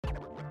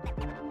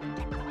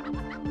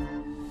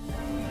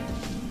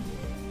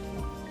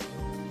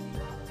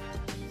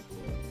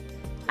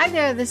Hi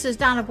there, this is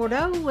Donna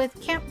Bordeaux with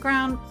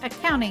Campground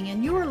Accounting,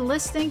 and you're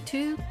listening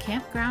to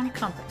Campground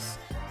Compass,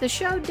 the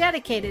show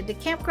dedicated to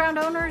campground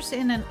owners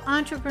in an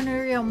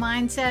entrepreneurial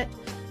mindset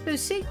who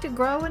seek to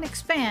grow and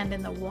expand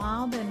in the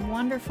wild and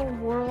wonderful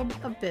world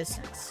of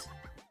business.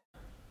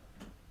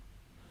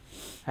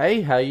 Hey,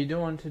 how you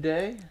doing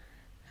today?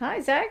 Hi,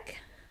 Zach.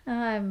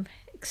 I'm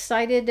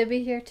excited to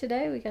be here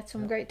today. We got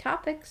some great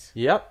topics.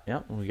 Yep.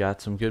 We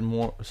got some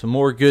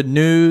more good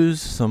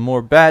news, some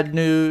more bad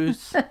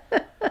news,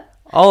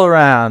 all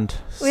around.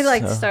 We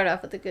like to start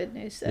off with the good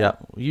news, though. Yeah,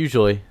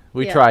 usually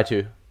we try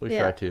to.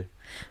 Try to.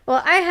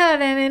 Well, I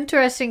had an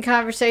interesting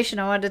conversation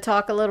I wanted to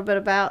talk a little bit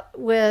about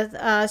with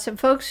some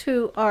folks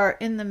who are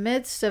in the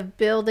midst of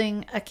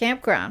building a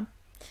campground.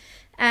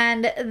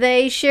 And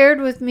they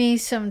shared with me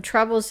some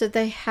troubles that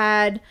they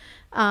had.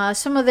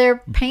 Some of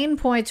their pain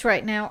points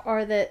right now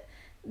are that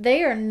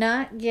they are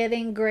not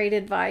getting great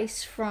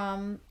advice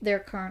from their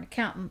current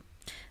accountant.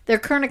 Their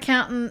current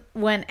accountant,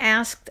 when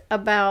asked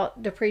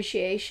about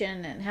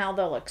depreciation and how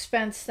they'll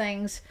expense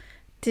things,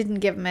 didn't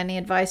give them any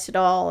advice at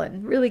all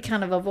and really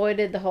kind of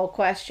avoided the whole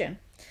question.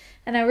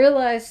 And I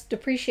realized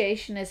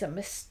depreciation is a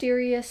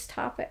mysterious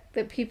topic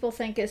that people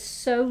think is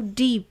so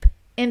deep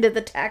into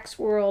the tax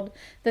world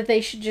that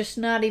they should just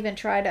not even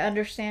try to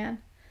understand.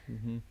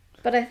 Mm-hmm.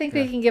 But I think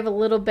we can give a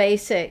little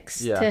basics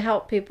to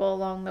help people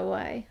along the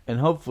way. And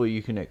hopefully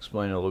you can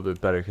explain it a little bit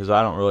better, because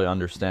I don't really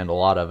understand a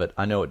lot of it.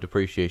 I know what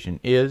depreciation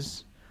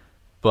is,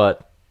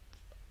 but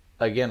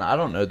again, I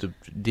don't know the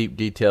deep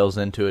details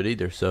into it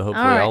either, so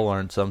hopefully I'll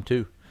learn some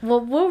too.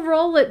 Well, we'll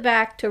roll it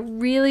back to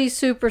really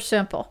super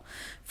simple.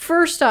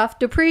 First off,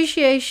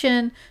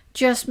 depreciation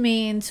just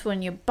means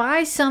when you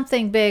buy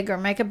something big or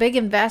make a big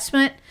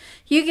investment,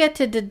 you get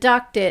to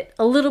deduct it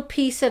a little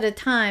piece at a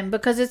time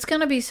because it's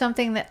going to be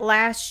something that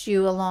lasts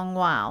you a long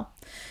while.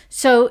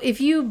 So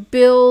if you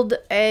build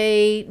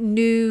a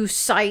new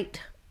site,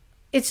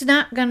 it's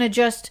not going to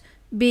just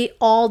be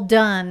all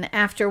done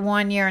after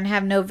 1 year and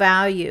have no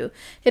value.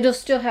 It'll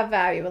still have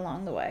value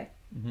along the way.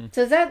 Mm-hmm.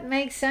 Does that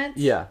make sense?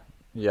 Yeah.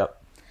 Yep.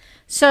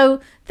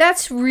 So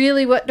that's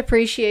really what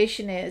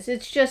depreciation is.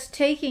 It's just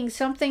taking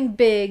something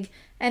big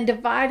and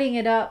dividing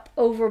it up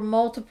over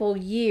multiple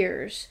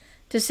years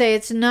to say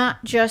it's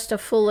not just a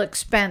full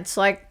expense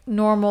like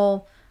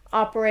normal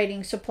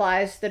operating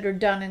supplies that are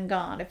done and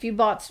gone. If you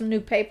bought some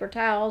new paper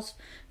towels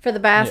for the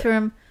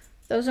bathroom,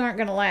 those aren't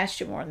going to last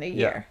you more than a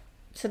year.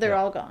 So they're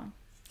all gone.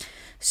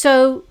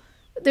 So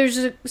there's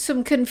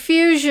some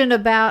confusion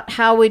about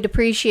how we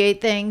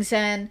depreciate things,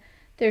 and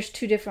there's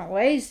two different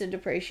ways to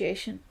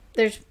depreciation.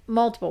 There's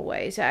multiple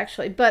ways,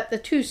 actually, but the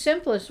two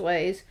simplest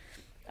ways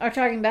are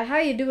talking about how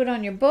you do it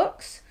on your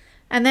books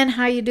and then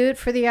how you do it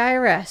for the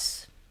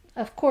IRS.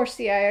 Of course,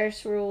 the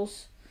IRS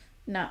rules,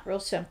 not real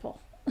simple.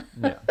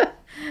 Yeah.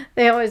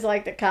 They always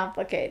like to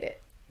complicate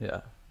it.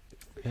 Yeah.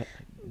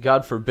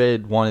 God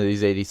forbid one of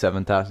these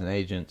 87,000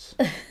 agents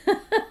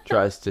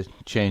tries to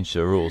change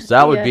the rules.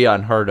 That would be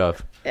unheard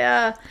of.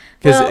 Yeah.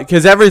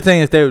 Because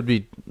everything that they would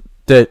be,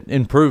 the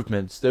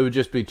improvements, they would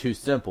just be too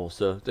simple.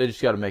 So they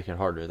just got to make it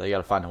harder. They got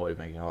to find a way to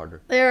make it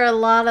harder. There are a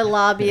lot of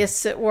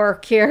lobbyists at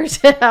work here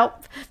to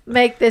help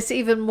make this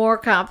even more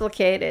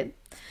complicated.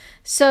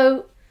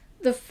 So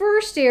the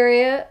first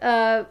area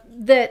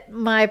that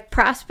my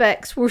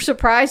prospects were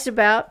surprised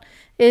about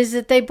is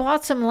that they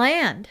bought some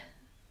land.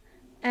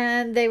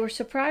 And they were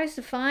surprised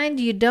to find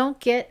you don't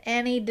get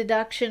any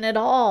deduction at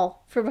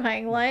all for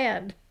buying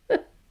land.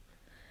 Yep.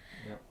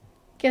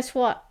 Guess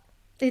what?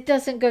 It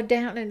doesn't go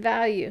down in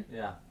value.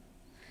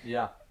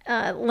 Yeah.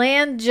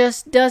 Land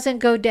just doesn't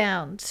go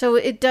down. So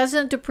it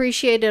doesn't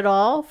depreciate at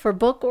all for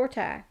book or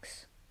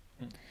tax.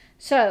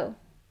 So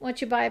once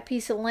you buy a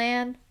piece of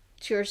land,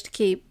 it's yours to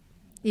keep.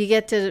 You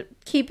get to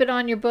keep it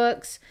on your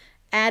books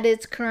at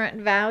its current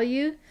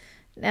value.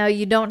 Now,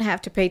 you don't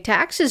have to pay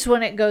taxes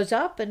when it goes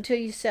up until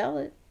you sell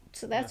it.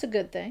 So that's a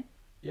good thing.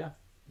 Yeah,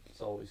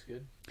 it's always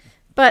good.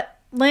 But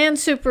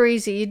land's super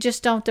easy. You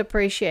just don't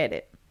depreciate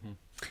it.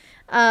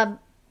 Mm-hmm.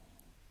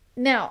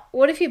 Now,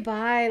 what if you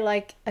buy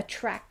like a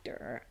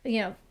tractor?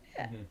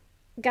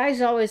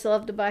 Guys always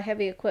love to buy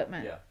heavy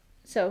equipment. Yeah.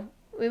 So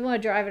we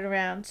want to drive it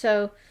around.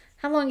 So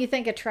how long do you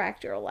think a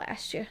tractor will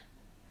last you?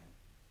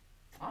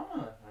 I don't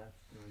know.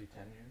 Maybe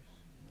 10 years.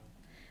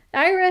 The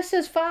IRS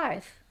says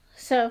 5.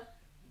 So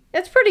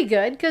that's pretty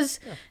good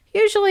because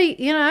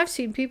usually, I've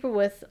seen people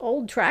with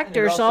old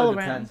tractors all around. It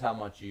also depends how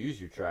much you use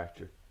your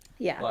tractor.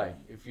 Yeah. Like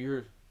if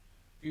you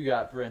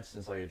got, for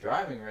instance, like a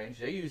driving range,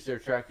 they use their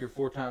tractor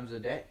 4 times a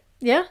day.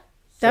 Yeah,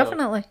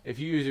 definitely. If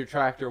you use your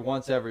tractor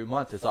once every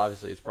month, it's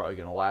probably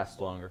going to last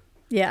longer.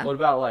 Yeah. What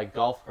about like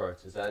golf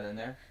carts? Is that in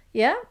there?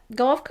 Yeah,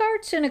 golf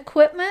carts and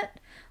equipment.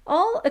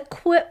 All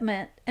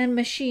equipment and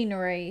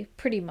machinery,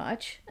 pretty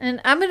much.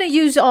 And I'm going to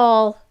use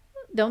all.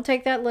 Don't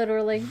take that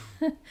literally.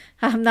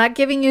 I'm not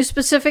giving you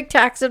specific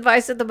tax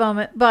advice at the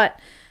moment, but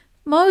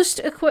most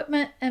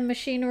equipment and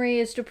machinery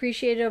is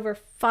depreciated over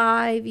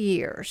 5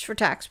 years for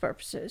tax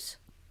purposes.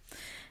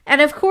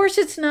 And of course,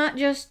 it's not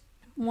just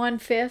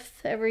 1/5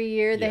 every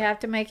year. They have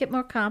to make it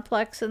more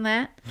complex than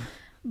that.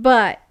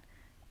 But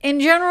in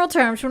general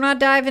terms, we're not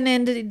diving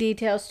into the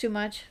details too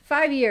much.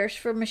 5 years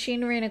for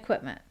machinery and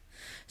equipment.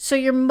 So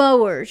your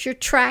mowers, your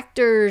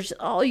tractors,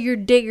 all your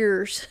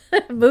diggers,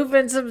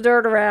 moving some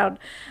dirt around,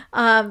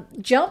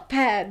 jump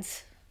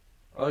pads.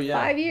 Oh yeah,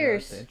 5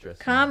 years, that's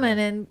interesting.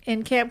 common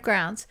in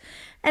campgrounds.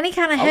 Any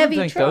kind of I heavy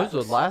would think trucks.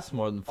 those would last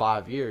more than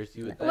 5 years.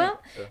 You would think.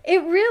 Well, so.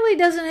 it really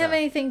doesn't have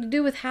anything to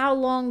do with how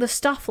long the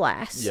stuff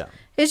lasts. Yeah.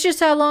 It's just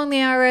how long the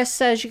IRS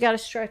says you got to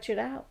stretch it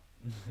out.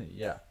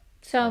 Yeah.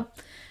 So,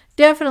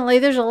 definitely,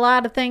 there's a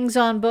lot of things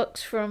on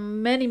books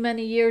from many,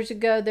 many years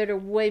ago that are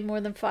way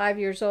more than 5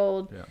 years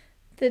old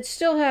that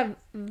still have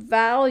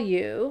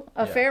value,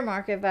 a fair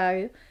market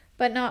value,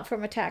 but not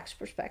from a tax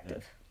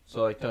perspective. Yeah.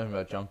 So, like, talking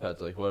about jump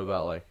pads, like, what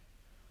about, like,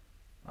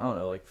 I don't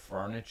know, like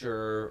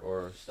furniture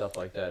or stuff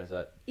like that? Is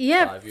that 5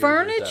 years,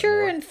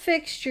 furniture and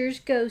fixtures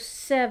go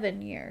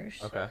 7 years.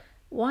 Okay.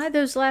 Why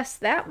those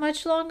last that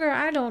much longer,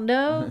 I don't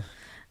know.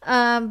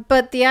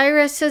 But the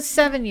IRS says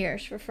 7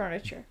 years for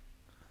furniture.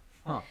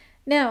 Huh.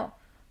 Now,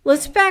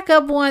 let's back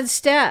up one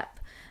step.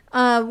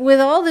 With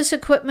all this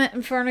equipment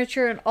and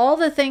furniture and all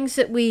the things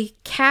that we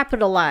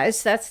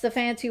capitalize, that's the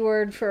fancy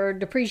word for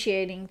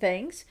depreciating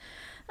things,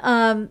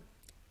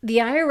 the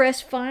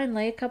IRS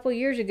finally, a couple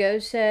years ago,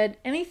 said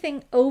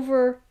anything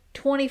over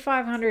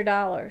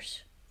 $2,500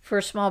 for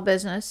a small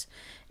business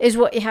is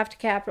what you have to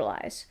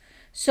capitalize.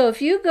 So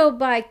if you go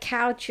buy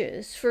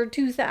couches for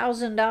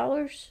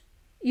 $2,000,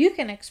 you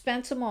can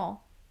expense them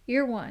all,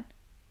 year one.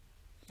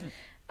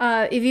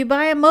 If you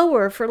buy a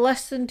mower for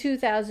less than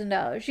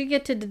 $2,000, you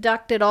get to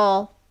deduct it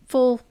all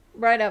full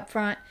right up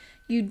front.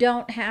 You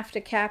don't have to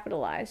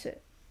capitalize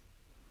it.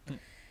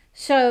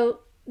 So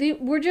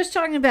we're just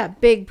talking about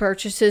big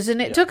purchases,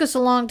 and it took us a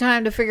long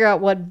time to figure out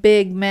what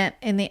big meant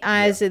in the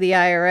eyes of the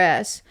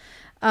IRS.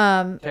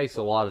 It takes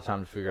a lot of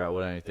time to figure out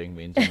what anything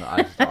means in the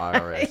eyes of the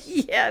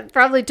IRS. Yeah, it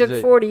probably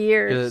took 40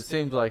 years. Because it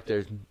seems like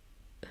there's,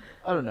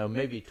 I don't know,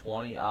 maybe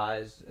 20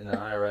 eyes in the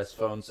IRS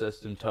phone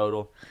system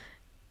total.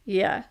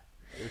 Yeah.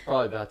 There's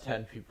probably about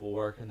 10 people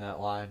working that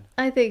line.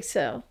 I think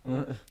so.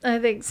 I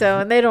think so,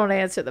 and they don't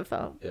answer the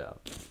phone. Yeah.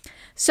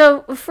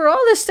 So for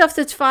all this stuff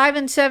that's 5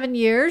 and 7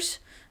 years,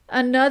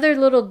 another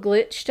little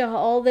glitch to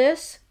all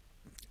this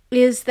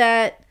is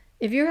that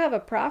if you have a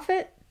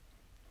profit,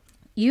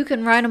 you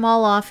can write them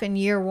all off in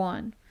year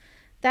one.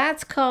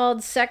 That's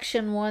called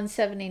Section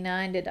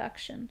 179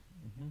 deduction.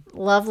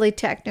 Lovely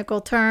technical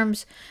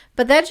terms,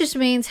 but that just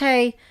means,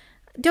 hey,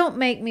 don't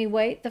make me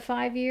wait the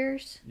 5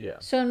 years. Yeah.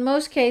 So in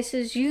most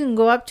cases, you can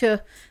go up to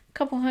a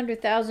couple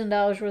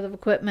 $100,000 worth of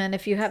equipment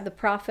if you have the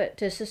profit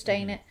to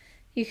sustain it.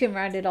 You can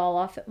write it all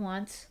off at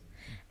once.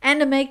 And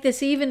to make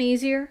this even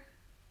easier,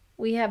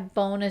 we have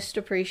bonus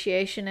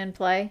depreciation in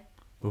play.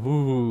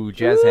 Ooh,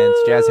 jazz hands,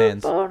 jazz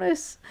hands.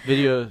 Bonus.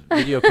 Video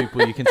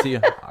people, you can see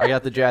I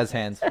got the jazz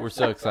hands. We're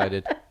so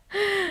excited.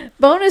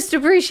 Bonus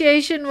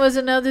depreciation was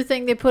another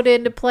thing they put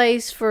into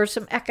place for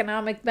some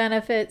economic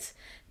benefits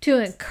to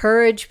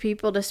encourage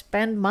people to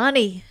spend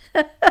money.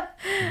 We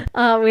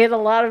had a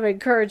lot of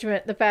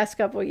encouragement the past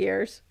couple of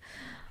years.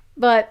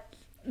 But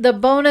the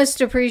bonus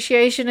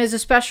depreciation is a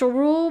special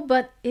rule,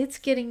 but it's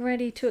getting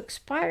ready to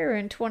expire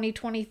in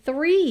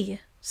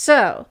 2023.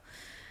 So,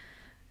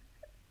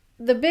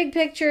 the big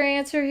picture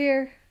answer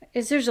here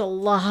is there's a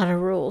lot of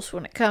rules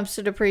when it comes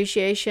to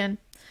depreciation,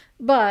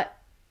 but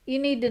you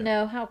need to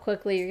know how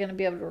quickly you're going to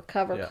be able to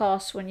recover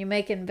costs when you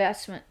make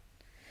investment.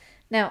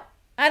 Now,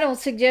 I don't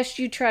suggest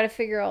you try to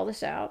figure all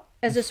this out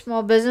as a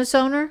small business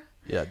owner.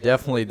 Yeah,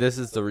 definitely. This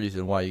is the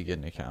reason why you get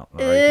an accountant.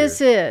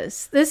 This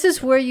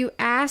is where you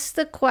ask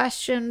the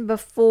question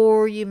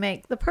before you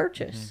make the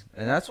purchase.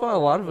 And that's why a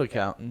lot of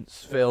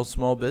accountants fail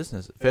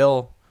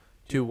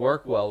to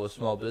work well with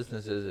small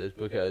businesses, is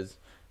because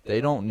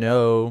they don't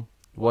know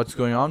what's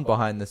going on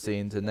behind the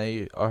scenes, and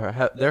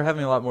they're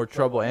having a lot more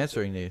trouble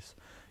answering these.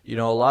 You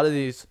know, a lot of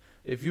these,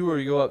 if you were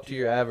to go up to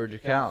your average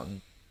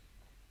accountant,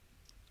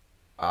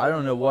 I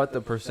don't know what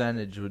the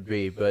percentage would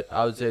be, but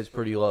I would say it's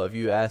pretty low. If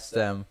you ask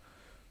them,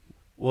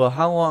 well,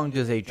 how long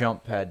does a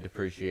jump pad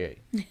depreciate?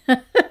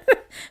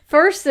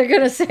 First, they're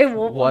going to say,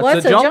 well,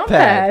 what's a jump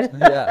pad?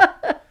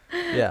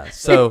 Yeah.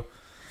 So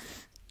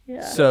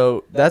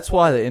that's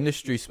why the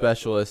industry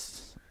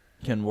specialists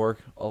can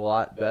work a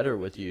lot better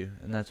with you,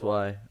 and that's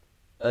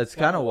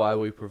kind of why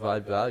we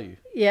provide value.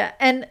 Yeah,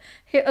 and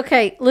here,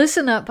 okay,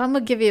 listen up. I'm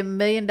going to give you $1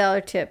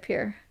 million tip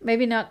here.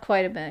 Maybe not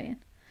quite $1 million,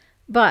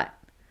 but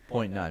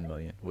 0.9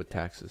 million with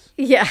taxes.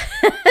 Yeah.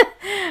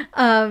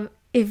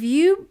 If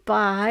you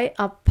buy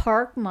a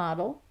park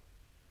model,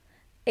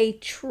 a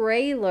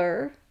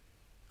trailer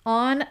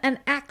on an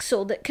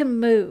axle that can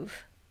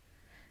move,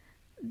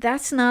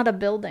 that's not a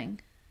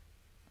building.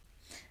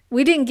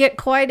 We didn't get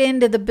quite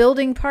into the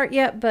building part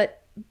yet,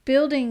 but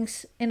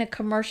buildings in a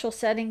commercial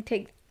setting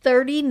take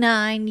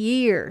 39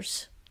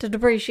 years to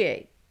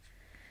depreciate.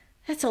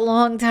 That's a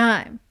long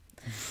time.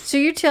 So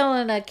you're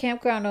telling a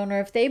campground owner,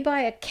 if they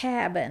buy a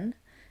cabin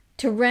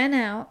to rent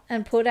out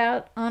and put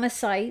out on a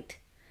site,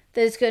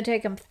 that it's going to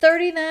take them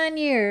 39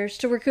 years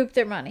to recoup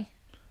their money.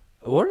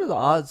 What are the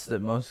odds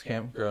that most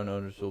campground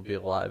owners will be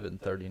alive in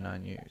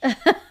 39 years?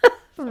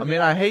 I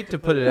mean, I hate to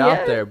put it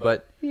out there,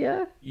 but,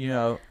 Yeah. you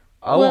know,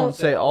 I won't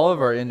say all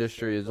of our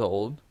industry is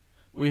old.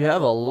 We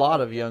have a lot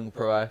of young,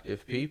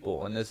 proactive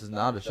people, and this is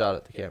not a shot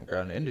at the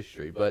campground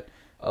industry, but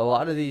a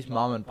lot of these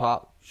mom and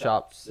pop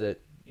shops that,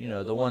 you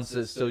know, the ones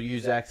that still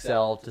use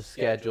Excel to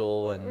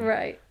schedule, and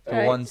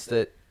the ones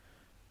that,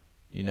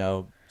 you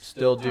know,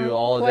 still do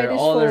all their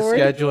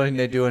scheduling,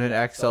 they do in an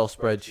Excel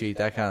spreadsheet,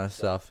 that kind of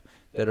stuff,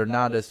 that are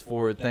not as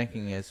forward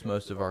thinking as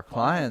most of our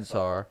clients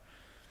are.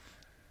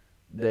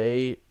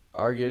 They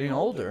are getting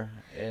older,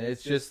 and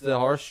it's just the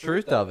harsh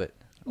truth of it.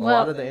 A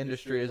lot of the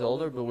industry is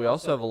older, but we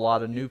also have a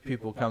lot of new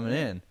people coming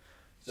in.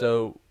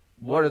 So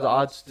what are the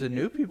odds to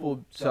new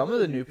people? Some of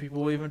the new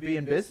people will even be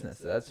in business.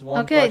 That's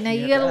one question now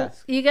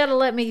you gotta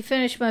let me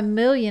finish my $1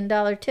 million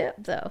tip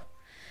though.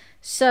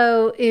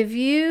 So if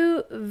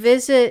you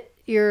visit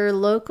your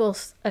local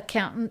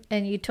accountant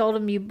and you told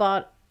him you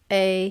built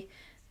a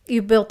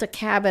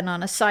cabin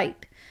on a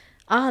site,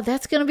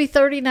 that's going to be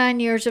 39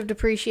 years of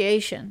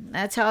depreciation.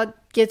 That's how it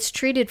gets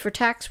treated for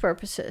tax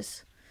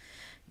purposes.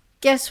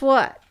 Guess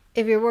what?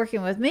 If you're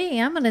working with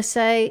me, I'm going to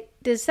say,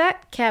 does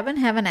that cabin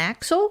have an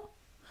axle?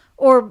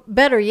 Or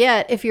better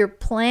yet, if you're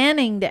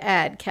planning to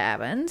add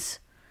cabins,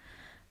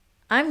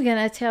 I'm going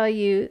to tell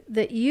you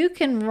that you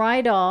can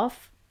write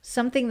off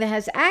something that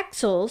has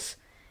axles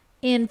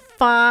in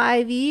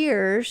 5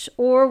 years,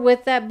 or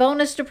with that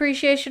bonus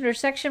depreciation or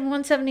Section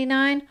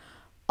 179,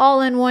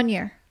 all in 1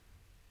 year.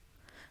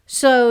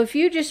 So if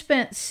you just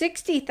spent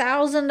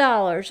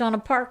 $60,000 on a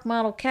park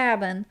model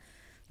cabin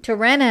to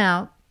rent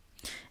out,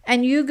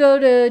 and you go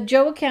to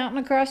Joe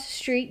Accountant across the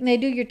street and they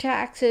do your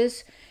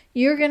taxes,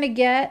 you're going to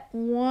get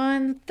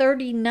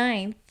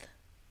 1/39th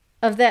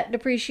of that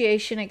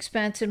depreciation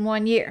expense in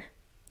 1 year.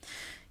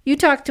 You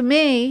talk to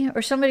me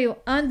or somebody who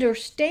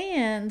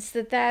understands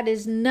that that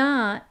is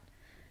not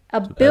a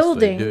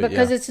building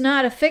because it's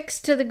not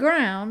affixed to the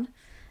ground,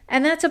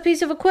 and that's a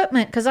piece of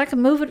equipment because I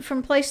can move it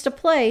from place to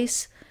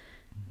place.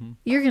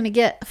 You're going to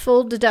get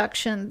full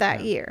deduction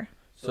that year.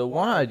 So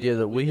one idea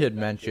that we had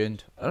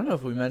mentioned, I don't know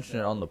if we mentioned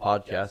it on the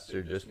podcast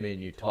or just me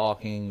and you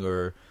talking,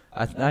 or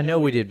I know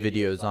we did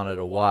videos on it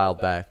a while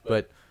back,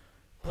 but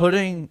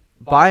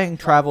buying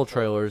travel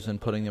trailers and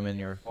putting them in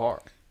your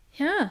park.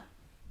 Yeah,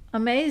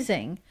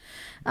 amazing.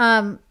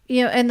 And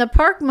the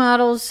park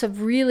models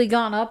have really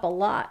gone up a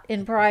lot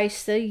in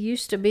price. They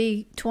used to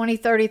be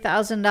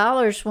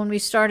 $20,000-$30,000 when we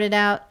started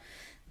out,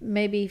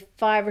 maybe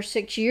 5 or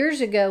 6 years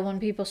ago when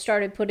people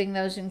started putting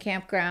those in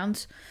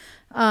campgrounds.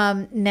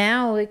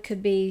 Now it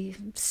could be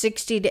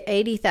 $60,000 to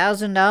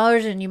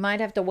 $80,000, and you might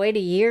have to wait a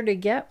year to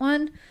get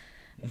one.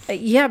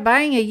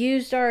 Buying a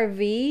used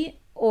RV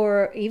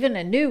or even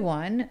a new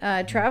one,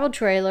 travel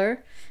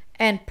trailer,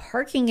 and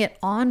parking it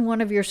on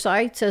one of your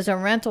sites as a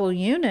rental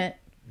unit.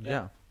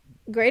 Yeah.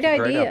 Great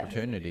idea. Great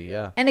opportunity,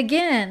 yeah. And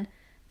again,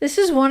 this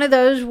is one of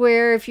those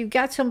where if you've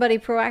got somebody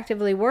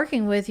proactively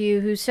working with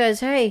you who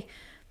says, hey,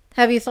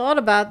 have you thought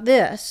about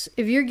this?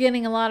 If you're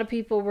getting a lot of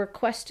people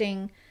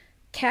requesting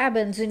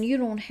cabins and you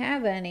don't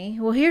have any,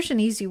 well, here's an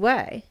easy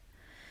way.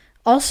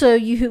 Also,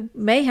 you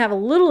may have a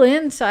little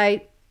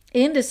insight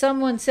into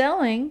someone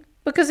selling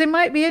because they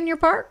might be in your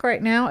park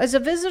right now as a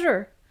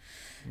visitor.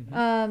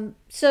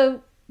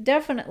 So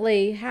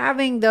definitely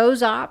having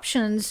those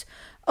options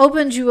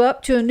opens you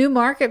up to a new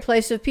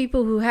marketplace of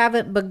people who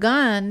haven't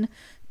begun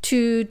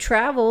to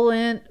travel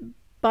and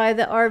buy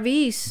the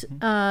RVs,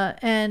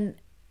 and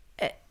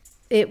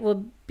it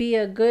will be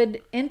a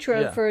good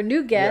intro for a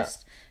new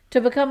guest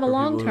to become a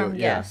long-term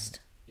guest.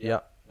 Yeah,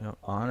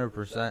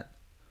 100%.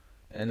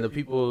 And the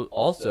people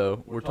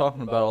also, we're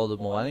talking about all the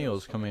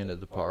millennials coming into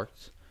the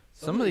parks.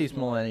 Some of these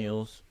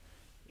millennials,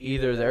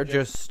 either they're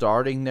just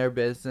starting their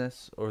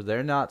business, or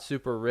they're not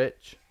super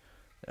rich,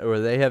 or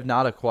they have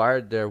not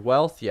acquired their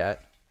wealth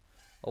yet.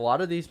 A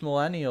lot of these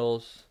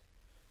millennials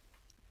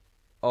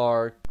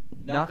are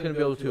not going to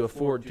be able to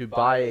afford to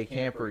buy a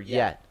camper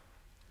yet,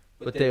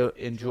 but they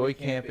enjoy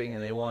camping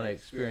and they want to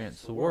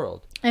experience the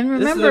world. And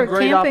remember,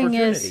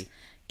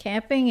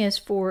 camping is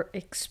for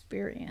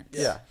experience.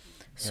 Yeah.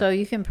 So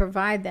you can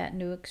provide that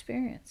new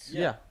experience.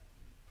 Yeah.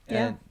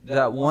 And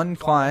that one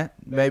client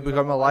may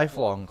become a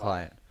lifelong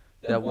client.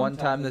 That one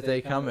time that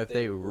they come, if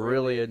they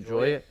really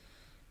enjoy it,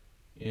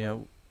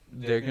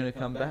 they're going to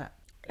come back.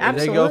 Absolutely. And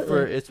they go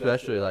for,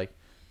 especially like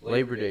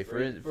Labor Day,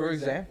 for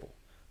example,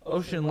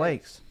 Ocean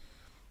Lakes.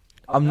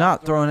 I'm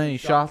not throwing any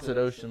shots at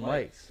Ocean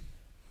Lakes,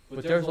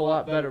 but there's a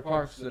lot better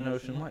parks than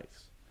Ocean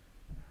Lakes.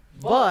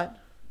 But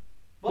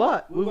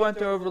we went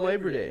there over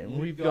Labor Day, and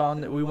we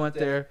went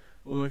there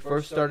when we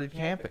first started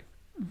camping.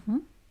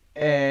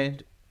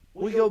 And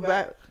we go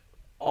back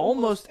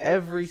almost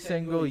every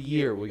single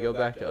year. We go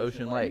back to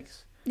Ocean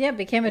Lakes. Yeah, it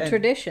became a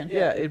tradition.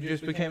 Yeah, it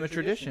just became a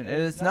tradition.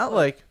 And it's not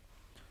like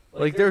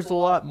there's a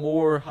lot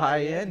more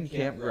high-end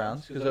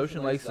campgrounds, because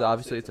Ocean Lakes,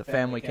 obviously, it's a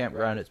family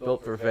campground. It's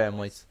built for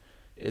families.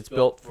 It's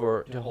built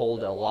to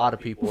hold a lot of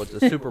people. It's a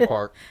super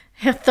park.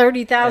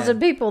 30,000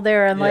 people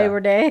there on Labor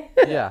Day.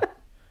 Yeah.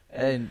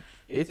 And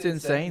it's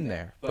insane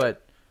there.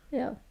 But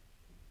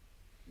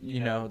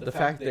the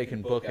fact they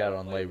can book out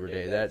on Labor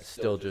Day, that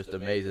still just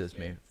amazes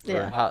me.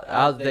 Yeah.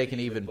 How they can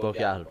even book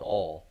out at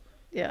all.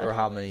 Yeah. Or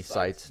how many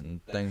sites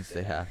and things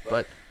they have.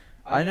 But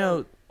I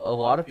know a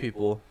lot of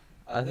people,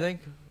 I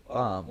think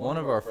one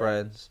of our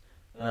friends,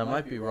 and I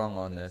might be wrong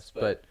on this,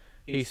 but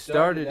he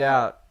started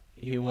out,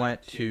 he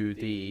went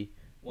to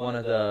what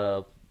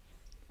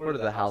are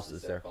the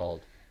houses they're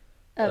called?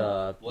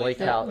 Lake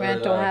house,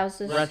 rental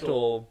houses.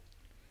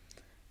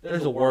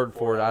 There's a word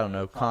for it, I don't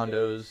know,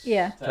 condos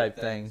type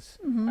things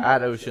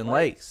at Ocean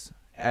Lakes.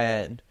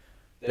 And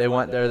they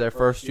went there their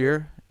first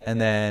year, and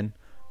then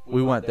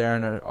we went there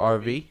in an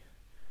RV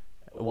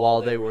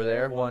while they were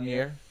there 1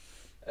 year,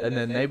 and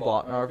then they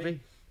bought an RV.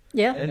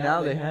 Yeah. And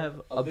now they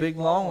have a big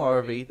long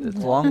RV that's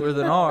longer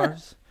than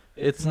ours.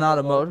 It's not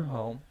a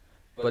motorhome,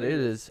 but it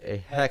is a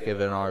heck of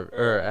an RV,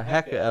 or a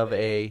heck of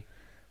a...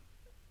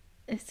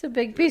 It's a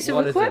big piece of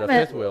What is it, a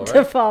equipment fifth wheel, to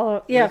right?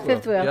 follow. Yeah,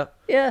 fifth wheel. Yep.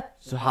 Yeah.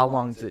 So how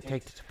long does it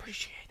take to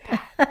depreciate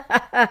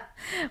that?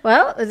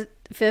 Well,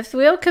 fifth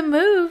wheel can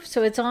move,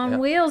 so it's on Yep.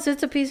 wheels.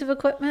 It's a piece of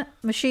equipment,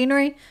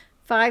 machinery.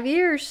 5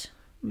 years.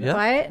 Yep.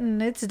 Buy it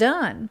and it's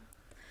done.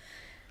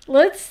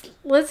 Let's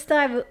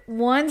dive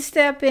one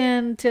step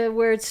into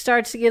where it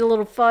starts to get a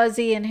little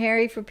fuzzy and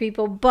hairy for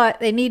people, but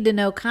they need to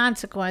know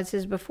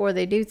consequences before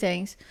they do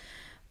things.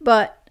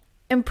 But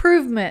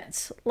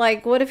improvements,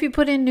 like what if you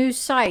put in new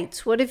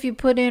sites? What if you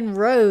put in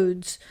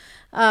roads?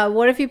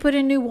 What if you put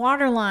in new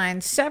water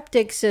lines,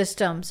 septic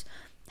systems?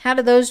 How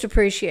do those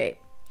depreciate?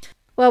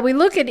 Well, we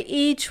look at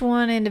each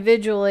one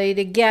individually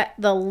to get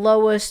the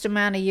lowest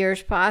amount of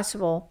years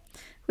possible.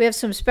 We have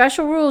some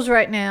special rules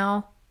right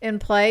now in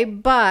play,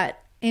 but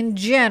in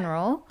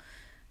general,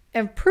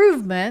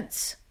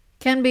 improvements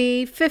can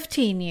be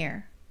 15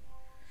 year.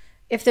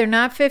 If they're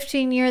not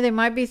 15 year, they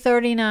might be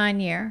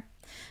 39 year.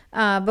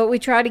 But we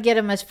try to get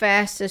them as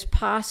fast as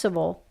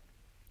possible.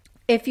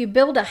 If you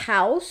build a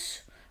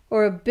house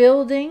or a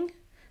building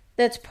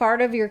that's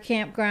part of your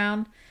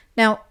campground,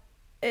 now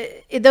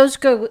those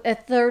go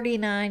at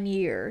 39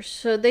 years.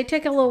 So they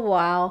take a little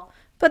while,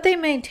 but they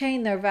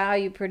maintain their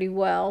value pretty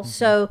well. Mm-hmm.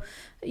 So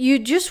you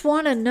just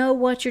want to know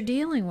what you're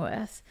dealing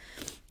with.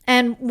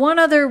 And one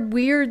other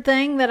weird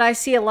thing that I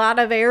see a lot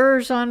of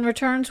errors on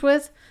returns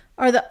with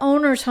are the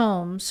owner's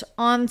homes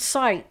on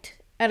site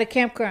at a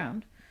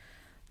campground.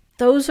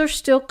 Those are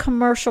still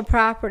commercial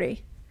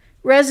property.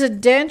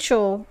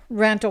 Residential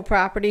rental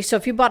property, so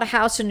if you bought a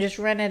house and just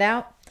rent it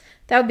out,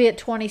 that would be at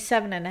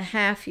 27 and a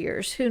half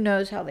years. Who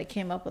knows how they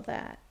came up with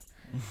that?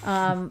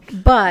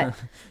 But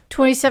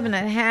 27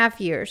 and a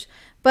half years.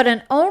 But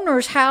an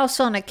owner's house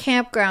on a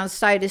campground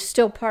site is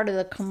still part of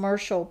the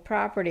commercial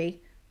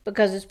property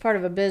because it's part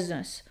of a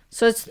business.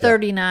 So it's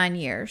 39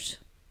 years.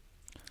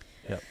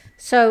 Yep.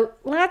 So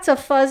lots of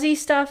fuzzy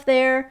stuff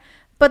there.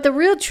 But the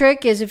real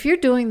trick is if you're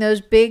doing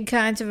those big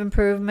kinds of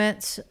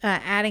improvements,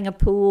 adding a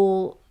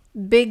pool,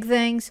 big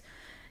things,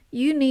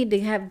 you need to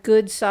have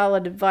good,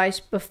 solid advice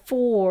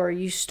before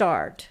you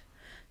start.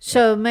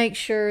 So make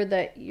sure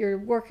that you're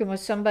working with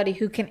somebody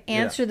who can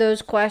answer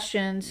those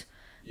questions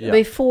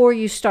before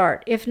you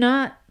start. If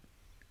not,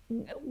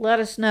 let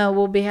us know.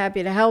 We'll be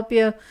happy to help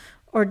you,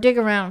 or dig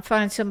around and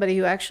find somebody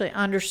who actually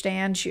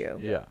understands you.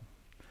 Yeah.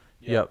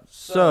 Yep.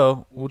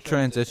 So we'll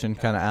transition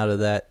kind of out of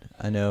that.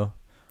 I know.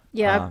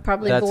 Yeah, I've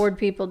probably bored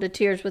people to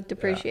tears with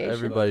depreciation. Yeah,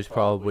 everybody's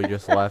probably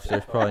just left.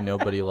 There's probably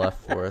nobody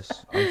left for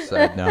us. I'm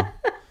sad now.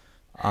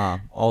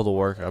 All the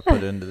work I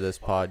put into this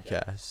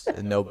podcast,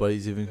 and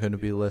nobody's even going to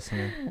be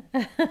listening.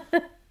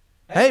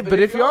 Hey, but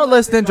if you are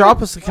listening,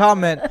 drop us a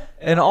comment.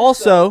 And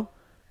also,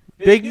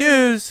 big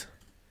news,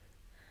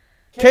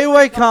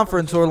 KOA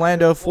Conference,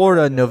 Orlando,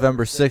 Florida,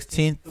 November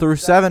 16th through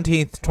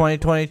 17th,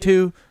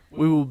 2022.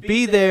 We will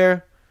be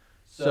there,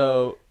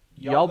 so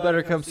y'all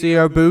better come see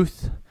our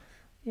booth.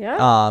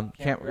 Yeah.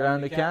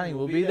 Campground Accounting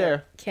will be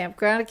there.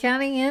 Campground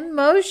Accounting in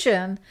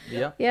motion.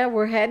 Yeah. Yeah,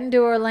 we're heading to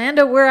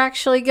Orlando. We're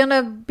actually going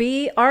to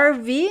be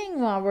RVing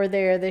while we're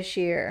there this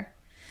year.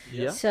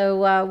 Yeah. So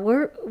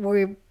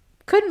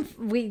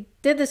we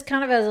did this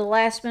kind of as a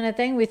last minute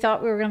thing. We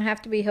thought we were going to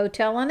have to be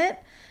hoteling it.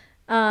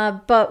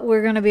 But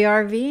we're going to be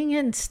RVing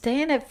and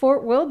staying at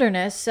Fort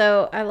Wilderness.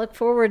 So I look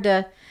forward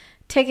to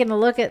taking a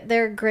look at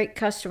their great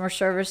customer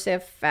service. They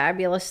have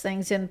fabulous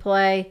things in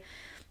play.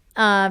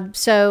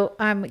 So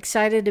I'm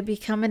excited to be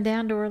coming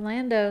down to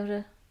Orlando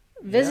to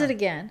visit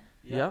again.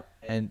 Yep.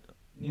 And,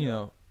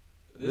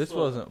 this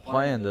wasn't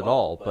planned at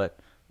all, but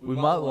we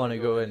might want to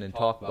go in and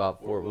talk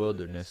about Fort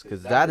Wilderness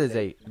because that is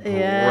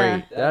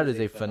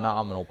a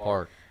phenomenal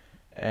park.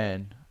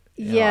 And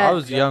I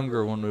was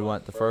younger when we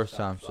went the first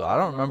time, so I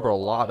don't remember a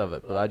lot of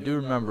it, but I do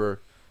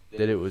remember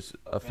that it was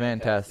a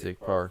fantastic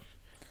park.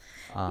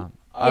 I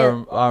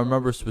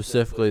remember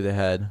specifically they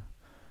had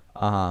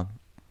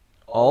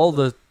all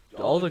the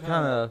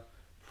kind of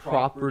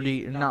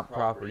not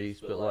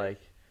properties, but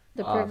like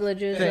the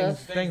privileges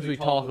things we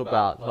talk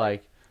about,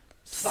 like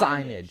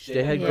signage.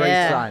 They had great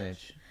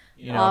signage.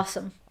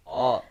 Awesome.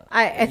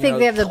 I think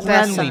they have the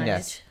best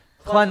signage.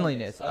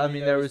 Cleanliness. I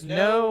mean, there was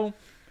no,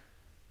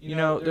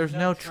 there's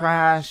no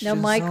trash. No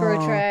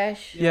micro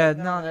trash. Yeah,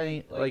 not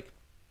any, like,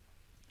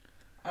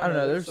 I don't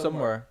know, there's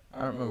somewhere,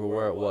 I don't remember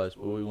where it was,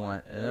 but we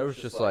went, and there was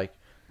just like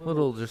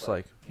little, just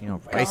like, you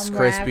know, Rice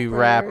Krispie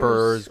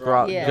wrappers,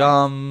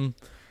 gum,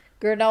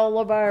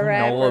 granola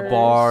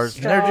bars, straws.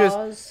 and they're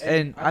just,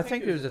 and I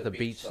think it was at the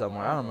beach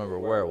somewhere. I don't remember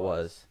where it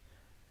was.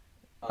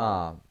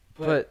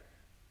 But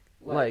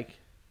like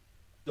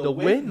the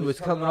wind was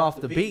coming off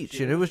the beach,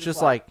 and it was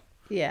just like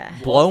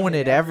blowing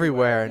it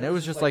everywhere, and it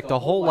was just like the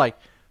whole like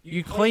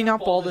you clean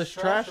up all this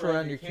trash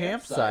around your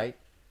campsite.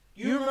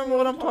 You remember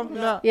what I'm talking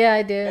about? Yeah,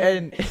 I do.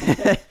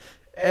 And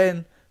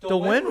and the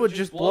wind would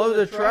just blow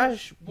the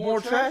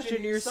more trash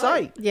into your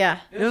site. Yeah.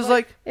 It was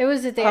like it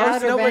was at the how is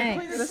Outer nobody Banks.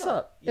 cleaning this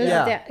up? It was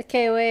at the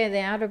KOA and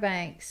the Outer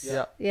Banks.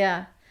 Yeah.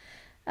 Yeah.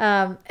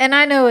 And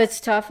I know it's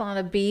tough on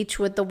a beach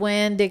with the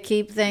wind to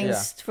keep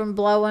things from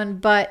blowing,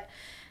 but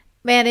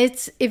man,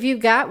 if you've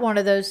got one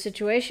of those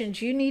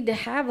situations, you need to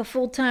have a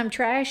full-time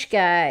trash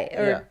guy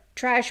or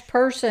trash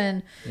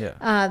person.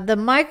 Yeah. The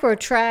micro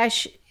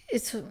trash,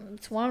 it's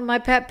one of my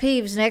pet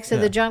peeves next to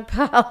the junk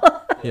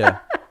pile. Yeah.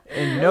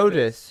 And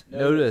notice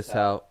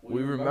how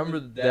we remember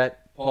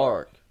that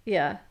park.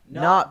 Yeah.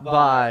 Not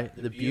by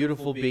the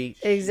beautiful beach.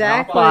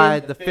 Exactly. Not by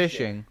the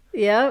fishing.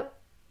 Yep.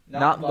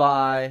 Not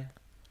by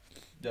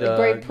the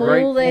great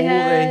pool they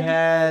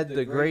had.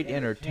 The great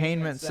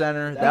entertainment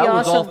center. That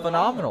was all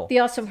phenomenal. The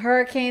awesome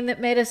hurricane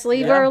that made us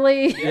leave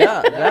early.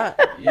 Yeah.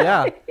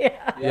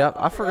 Yep.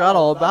 I forgot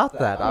all about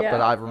that. But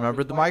I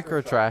remembered the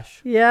micro trash.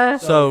 Yeah.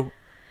 So,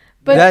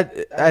 that,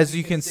 as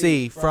you can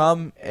see,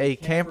 from a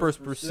camper's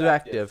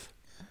perspective,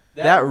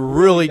 that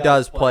really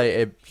does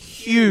play a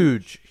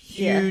huge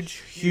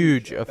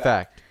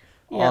effect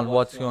on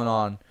what's going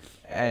on.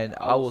 And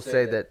I will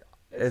say that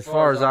as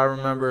far as I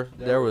remember,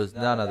 there was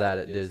none of that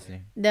at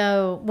Disney.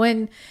 No.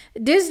 When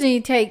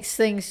Disney takes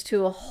things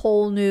to a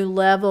whole new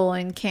level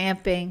in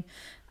camping,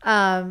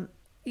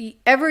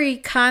 every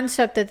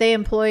concept that they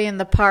employ in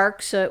the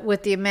parks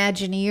with the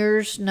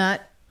Imagineers,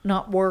 not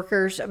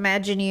workers,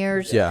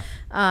 Imagineers. Yeah.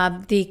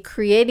 The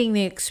creating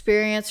the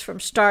experience from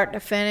start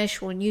to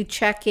finish. When you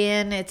check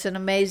in, it's an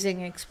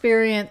amazing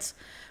experience.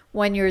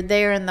 When you're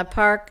there in the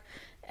park,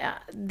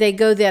 they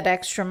go that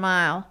extra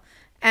mile.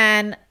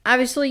 And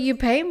obviously you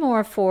pay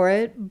more for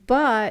it,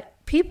 but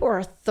people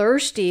are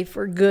thirsty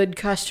for good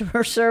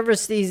customer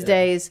service these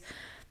days.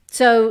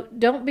 So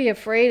don't be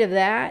afraid of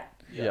that.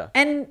 Yeah.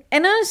 And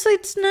honestly,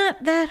 it's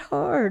not that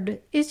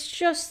hard. It's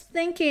just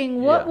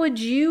thinking, what would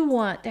you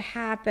want to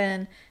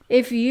happen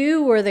if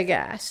you were the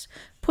guest?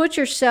 Put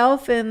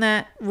yourself in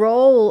that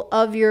role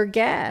of your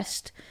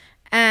guest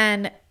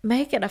and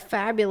make it a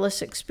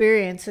fabulous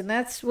experience. And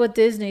that's what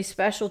Disney's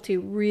specialty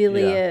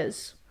really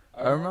is.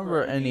 I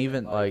remember, and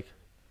even like,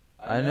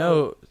 I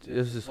know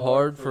this is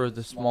hard for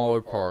the smaller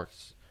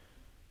parks,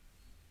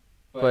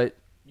 but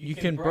you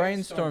can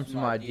brainstorm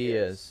some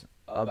ideas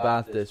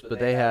about this. But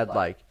they had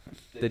like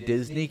the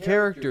Disney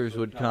characters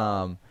would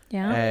come,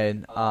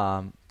 and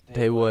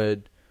they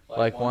would,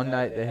 like, one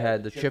night they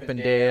had the Chip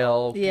and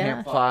Dale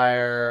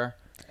campfire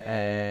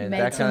and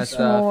that kind of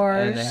stuff,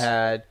 and they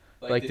had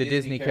like the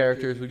Disney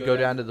characters would go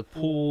down to the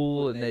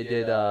pool and they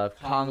did a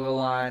conga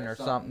line or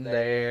something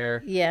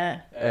there.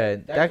 Yeah.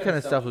 And that kind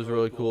of stuff was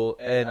really cool.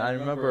 And I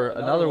remember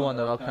another one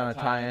that I'll kind of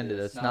tie into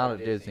this, not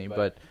at Disney,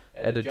 but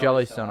at a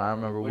Jellystone. I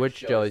don't remember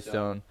which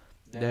Jellystone.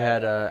 They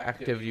had an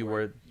activity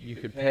where you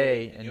could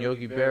pay and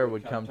Yogi Bear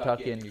would come tuck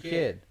in your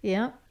kid.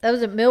 Yeah. That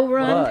was at Mill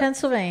Run,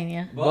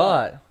 Pennsylvania.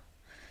 But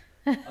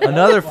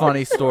another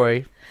funny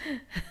story.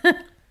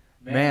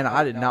 Man,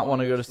 I did not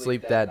want to go to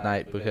sleep that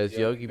night because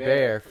Yogi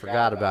Bear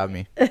forgot about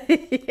me.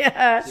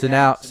 Yeah. So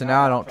now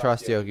I don't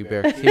trust Yogi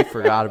Bear because he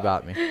forgot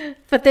about me.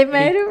 But they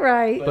made it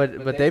right.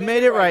 But they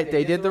made it right.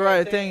 They did the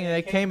right thing, and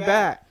they came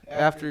back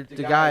after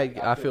the guy.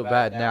 I feel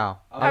bad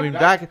now. I mean,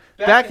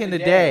 back in the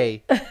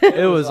day,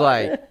 it was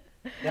like,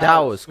 that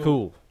was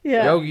cool.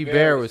 Yeah. Yogi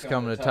Bear was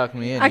coming to tuck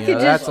me in.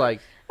 That's like.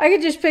 I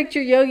could just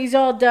picture Yogi's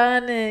all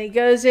done, and he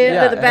goes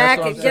into the back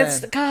and gets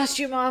the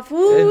costume off.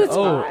 Ooh, it's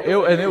hot.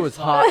 And it was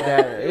hot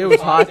there. It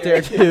was hot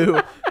there, too.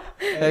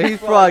 And he's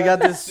probably got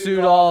this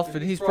suit off,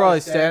 and he's probably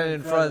standing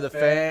in front of the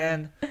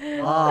fan.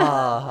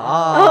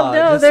 Oh,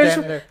 no,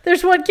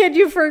 there's one kid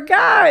you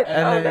forgot.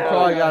 And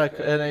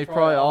then he's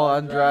probably all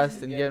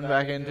undressed and getting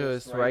back into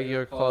his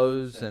regular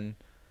clothes and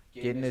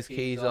getting his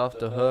keys off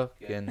the hook.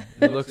 And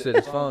he looks at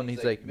his phone, and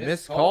he's like,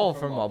 missed call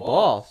from my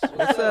boss.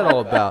 What's that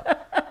all about?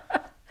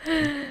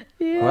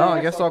 Yeah. Well,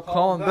 I guess I'll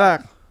call him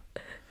back.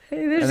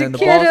 Hey, there's a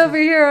kid over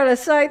here on a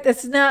site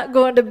that's not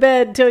going to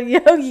bed until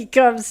Yogi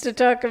comes to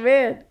tuck him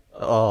in.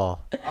 Oh,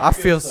 I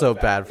feel so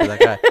bad for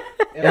that guy.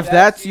 If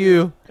that's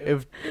you,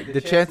 if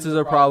the chances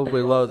are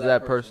probably low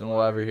that person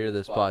will ever hear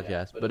this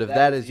podcast. But if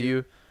that is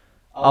you,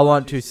 I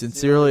want to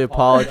sincerely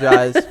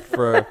apologize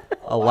for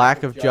a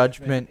lack of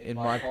judgment in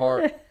my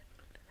part.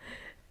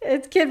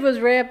 This kid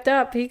was ramped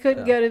up. He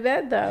couldn't go to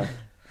bed, though.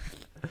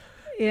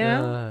 You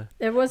know,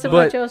 there wasn't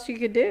much else you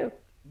could do.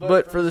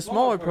 But for the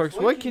smaller parks,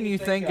 what can you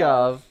think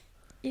of?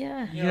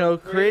 Yeah. You know,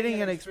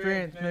 creating an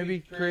experience,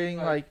 maybe creating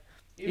like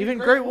even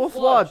Great Wolf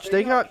Lodge.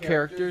 They got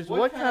characters.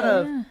 What kind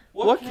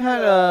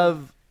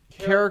of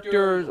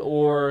characters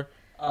or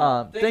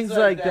things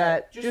like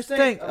that. Just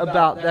think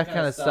about that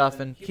kind of stuff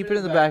and keep it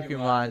in the back of your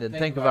mind and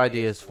think of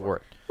ideas for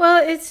it.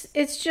 Well,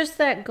 it's just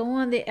that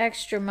going the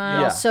extra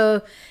mile. Yeah.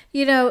 So,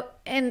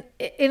 and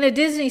in a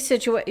Disney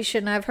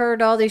situation, I've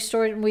heard all these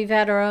stories, and we've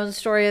had our own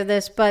story of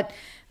this, but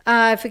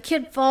if a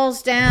kid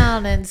falls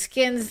down and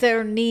skins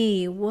their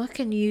knee, what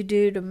can you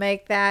do to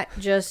make that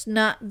just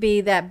not be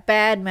that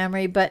bad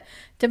memory, but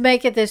to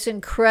make it this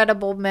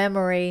incredible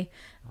memory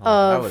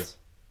of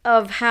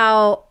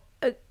how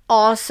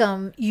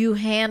awesome you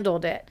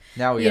handled it?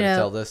 Now we got to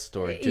tell this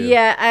story, too.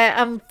 Yeah,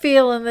 I'm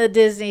feeling the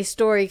Disney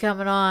story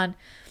coming on.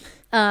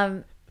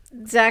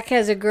 Zach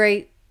has a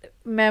great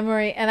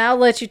memory, and I'll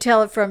let you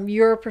tell it from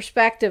your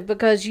perspective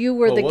because you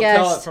were the guest.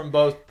 We'll tell it from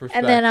both perspectives.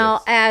 And then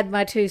I'll add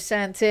my 2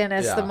 cents in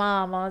as the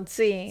mom on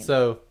scene.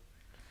 So,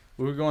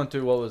 we were going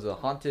through, what was it,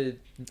 Haunted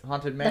Mansion? The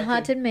Haunted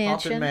Mansion.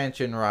 Haunted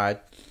Mansion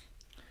ride.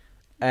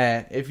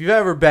 And if you've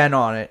ever been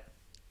on it,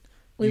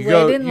 we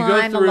waited in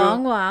line a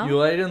long while. You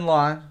wait in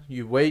line,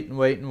 you wait and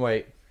wait and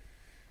wait.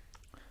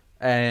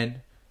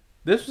 And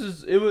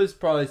it was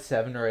probably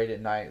 7 or 8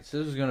 at night, so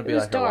this was going to be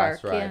like our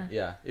last ride.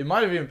 Yeah. It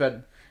might have even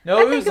been, no,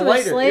 it was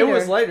later. It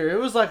was later. It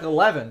was like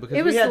 11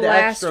 because we had the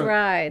last extra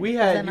ride. We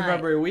had,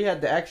 remember, we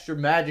had the extra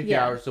magic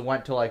hours that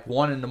went to like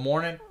 1 in the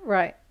morning.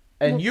 Right.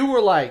 And you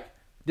were like,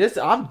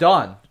 I'm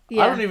done.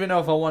 Yeah. I don't even know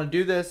if I want to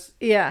do this.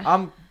 Yeah.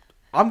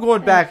 I'm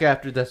going back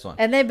after this one.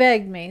 And they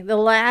begged me. The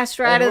last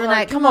ride of the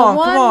night. Come on.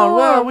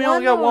 Well, we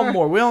only got one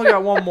more. We only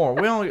got one more.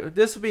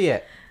 This will be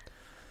it.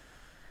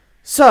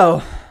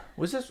 So,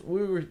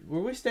 were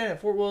we staying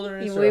at Fort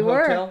Wilderness or a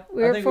hotel?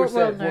 We were at Fort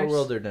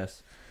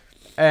Wilderness.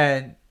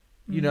 And,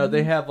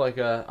 they have like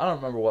I don't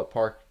remember what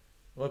park.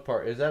 What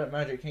park? Is that at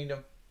Magic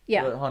Kingdom?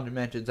 Yeah. What Haunted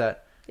Mansion's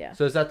at? Yeah.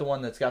 So is that the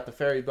one that's got the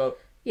ferry boat?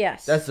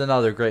 Yes. That's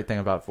another great thing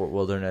about Fort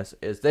Wilderness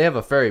is they have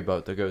a ferry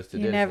boat that goes to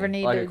Disney. You never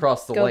need to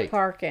across the go lake.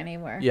 Park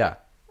anywhere. Yeah.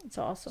 It's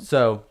awesome.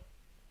 So,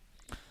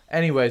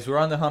 anyways, we're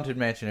on the Haunted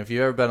Mansion. If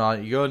you've ever been on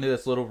it, you go into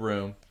this little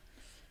room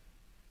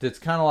that's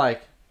kind of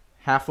like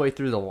halfway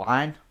through the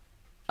line.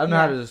 I don't know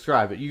how to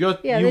describe it. You go,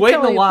 you wait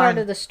in the line. Part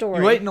of the story.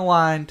 You wait in the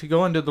line to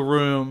go into the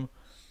room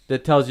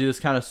that tells you this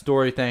kind of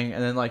story thing,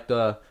 and then like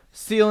the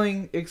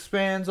ceiling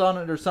expands on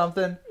it or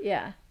something.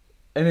 Yeah.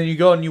 And then you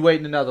go and you wait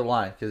in another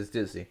line because it's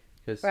Disney.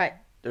 Right.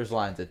 There's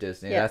lines at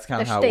Disney. Yeah, that's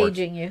kind of how it works. They're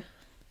staging you.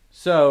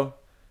 So,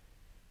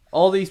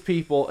 all these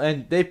people,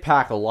 and they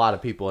pack a lot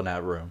of people in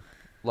that room.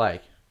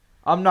 Like,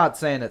 I'm not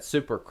saying it's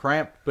super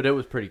cramped, but it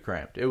was pretty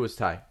cramped. It was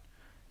tight.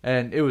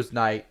 And it was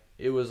night.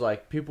 It was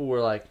like, people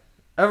were like,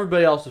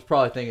 everybody else was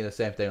probably thinking the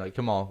same thing. Like,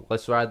 come on,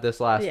 let's ride this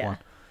last one.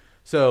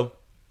 So,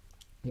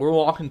 we're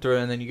walking through,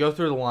 and then you go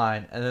through the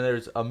line, and then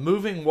there's a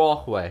moving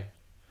walkway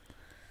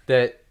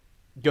that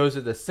goes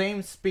at the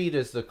same speed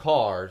as the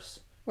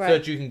cars so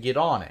that you can get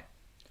on it.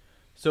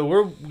 So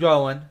we're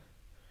going,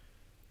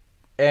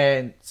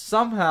 and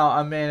somehow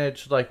I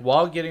managed, like,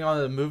 while getting on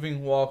the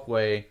moving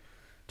walkway,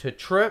 to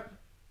trip,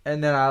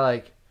 and then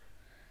I,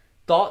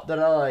 thought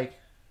that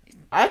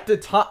at the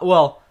time,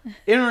 well,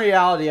 in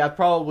reality, I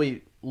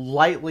probably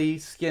lightly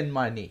skinned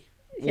my knee.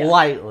 Yeah.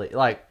 Lightly,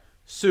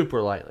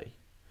 super lightly.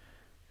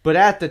 But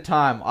at the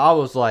time, I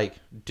was,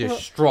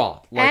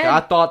 distraught. I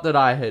thought that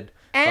I had...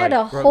 Add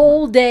a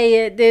whole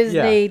day at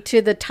Disney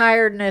to the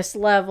tiredness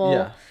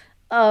level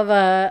of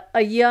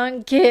a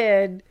young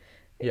kid.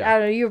 Yeah. I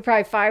don't know, you were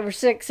probably 5 or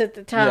 6 at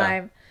the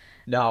time.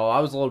 Yeah. No, I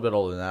was a little bit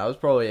older than that. I was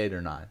probably 8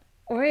 or 9.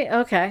 Right,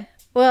 okay.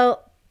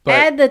 Well,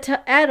 add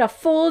a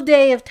full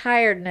day of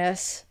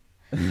tiredness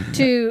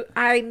to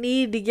I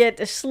need to get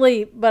to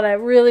sleep, but I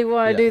really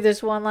want to do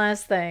this one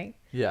last thing.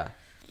 Yeah.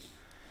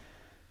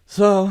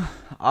 So,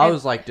 I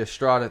was,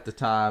 distraught at the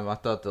time. I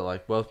thought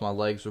that, both my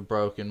legs were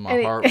broken.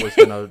 My heart was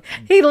going to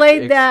He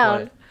laid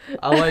down.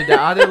 I laid down.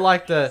 I didn't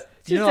like the,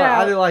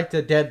 I didn't like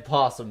the dead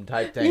possum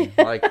type thing.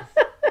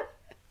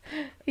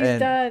 He's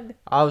done.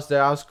 I was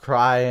there. I was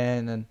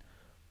crying. And,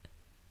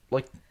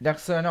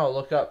 next thing I know, I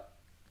look up.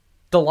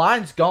 The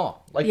line's gone.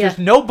 There's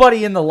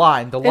nobody in the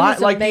line. The line,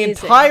 the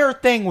entire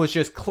thing was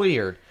just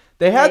cleared.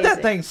 They had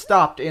that thing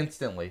stopped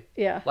instantly.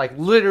 Yeah.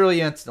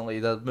 Literally instantly,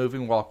 the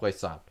moving walkway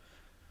stopped.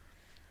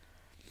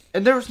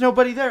 And there was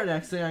nobody there.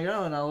 Next thing I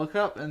go, and I look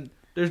up, and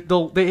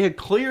they had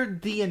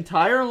cleared the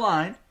entire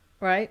line.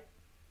 Right.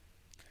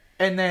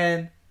 And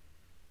then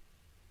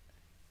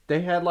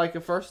they had a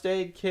first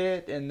aid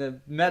kit, and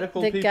the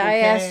medical people came. The guy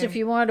asked if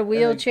you wanted a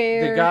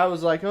wheelchair. The guy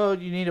was like, "Oh,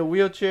 do you need a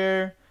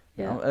wheelchair?"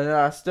 Yeah. And then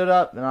I stood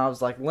up, and I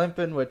was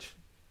limping, which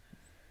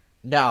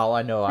now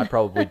I know I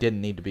probably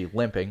didn't need to be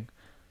limping.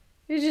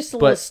 You're just a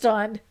little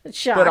stunned,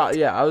 shocked. But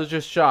I was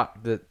just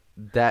shocked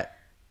that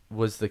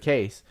was the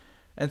case,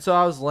 and so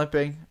I was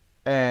limping.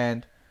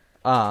 And,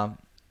 next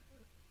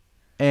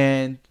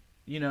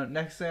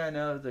thing I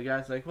know, the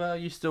guy's like, well,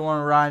 you still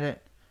want to ride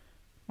it?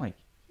 I'm like,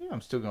 yeah,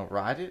 I'm still going to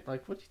ride it.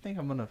 What do you think?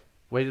 I'm going to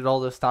wait all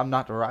this time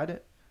not to ride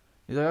it?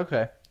 He's like,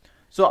 okay.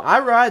 So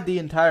I ride the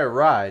entire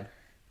ride.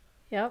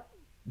 Yep.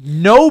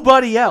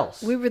 Nobody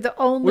else. We were the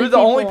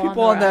only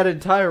people on that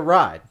entire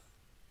ride.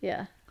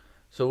 Yeah.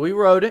 So we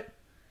rode it.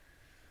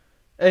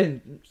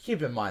 And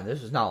keep in mind,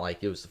 this is not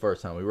like it was the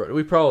first time we rode it.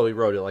 We probably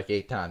rode it like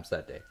 8 times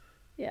that day.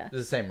 Yeah. It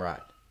was the same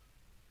ride.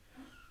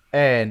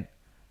 And,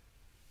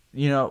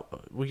 you know,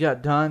 we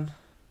got done.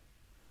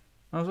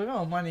 I was like,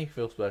 oh, my knee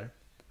feels better.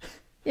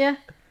 Yeah.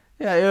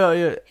 Yeah.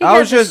 He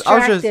got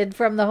distracted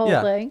from the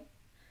whole thing.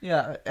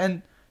 Yeah,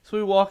 and so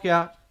we walk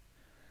out,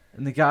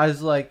 and the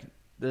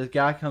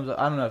guy comes up.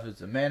 I don't know if it's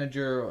the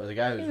manager or the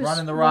guy who's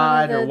running the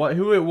ride or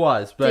who it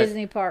was. But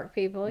Disney park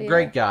people, yeah.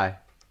 Great guy.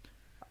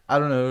 I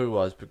don't know who it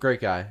was, but great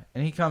guy.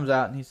 And he comes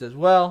out and he says,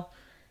 well,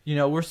 you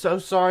know, we're so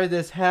sorry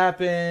this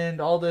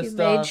happened, all this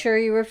stuff. Made sure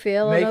you were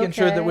feeling okay. Making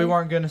sure that we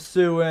weren't going to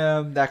sue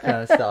him, that kind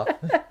of stuff.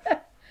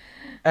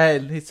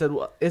 And he said,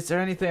 well, is there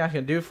anything I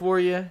can do for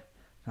you? And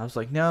I was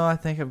like, no, I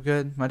think I'm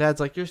good. My dad's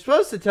like, you're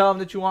supposed to tell him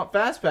that you want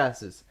fast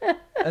passes.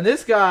 And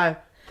this guy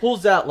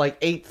pulls out like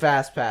 8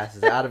 fast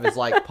passes out of his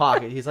like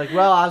pocket. He's like,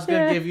 well, I was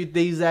going to give you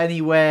these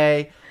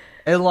anyway.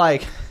 And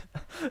like,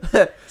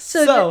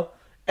 so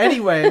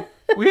anyway,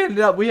 we had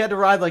to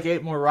ride like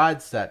 8 more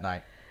rides that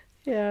night.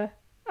 Yeah.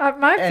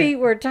 My feet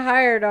were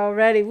tired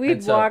already.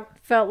 We'd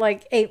walked, felt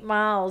like 8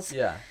 miles.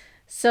 Yeah.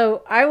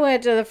 So I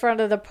went to the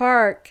front of the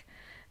park,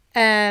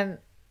 and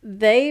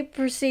they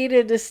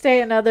proceeded to stay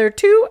another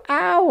 2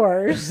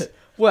 hours.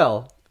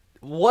 Well,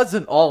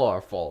 wasn't all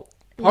our fault.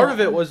 Part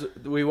of it was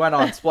we went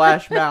on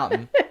Splash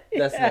Mountain.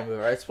 That's the name of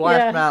it, right?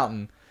 Splash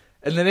Mountain.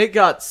 And then it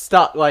got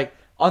stuck, like,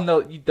 on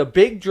the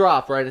big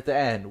drop right at the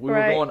end. We were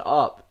going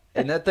up,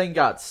 and that thing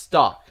got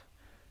stuck.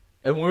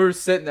 And we were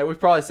sitting there. We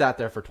probably sat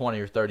there for 20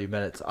 or 30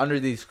 minutes under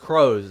these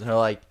crows. And they're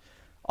like,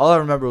 all I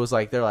remember was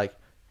like, they're like,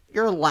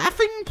 your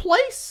laughing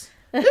place?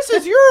 This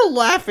is your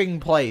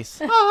laughing place.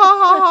 Ha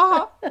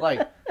ha ha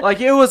ha.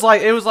 Like it was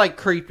like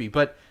creepy,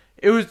 but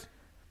it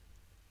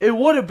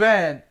would have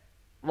been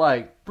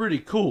like pretty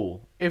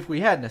cool if we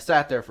hadn't have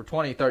sat there for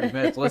 20, 30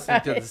 minutes listening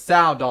to the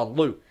sound on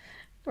loop.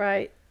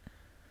 Right.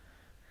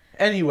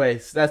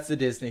 Anyways, that's the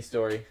Disney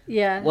story.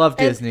 Yeah. Love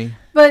Disney.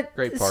 But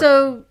great park.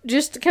 So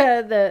just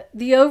kind of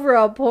the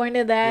overall point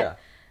of that,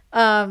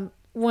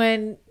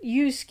 when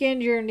you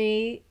skinned your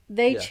knee,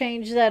 they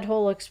changed that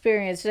whole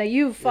experience. Now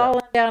you've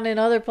fallen down in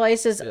other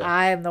places. Yeah.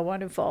 I am the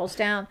one who falls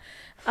down.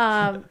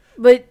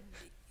 But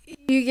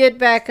you get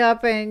back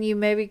up and you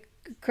maybe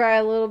cry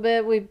a little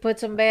bit. We put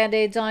some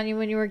Band-Aids on you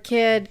when you were a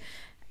kid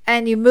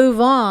and you move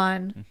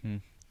on. Mm-hmm.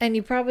 And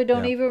you probably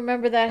don't even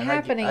remember that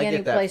happening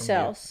anyplace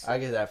else. I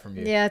get that from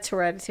you. Yeah, it's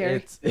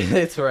hereditary.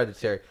 It's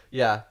hereditary.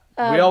 Yeah.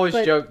 We always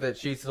joke that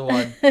she's the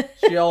one.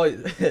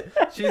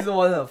 She's the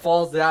one that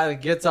falls down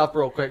and gets up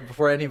real quick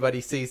before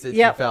anybody sees that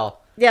she fell.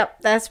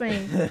 Yep, that's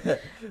me.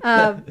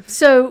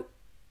 So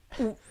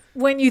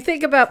when you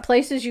think about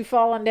places you've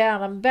fallen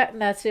down, I'm betting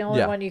that's the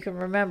only one you can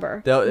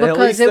remember.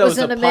 Because it was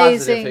an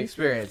amazing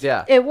experience.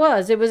 Yeah, it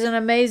was. It was an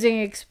amazing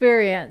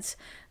experience.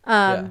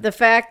 The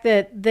fact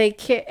that they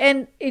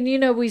can, and you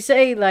know, we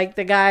say like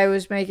the guy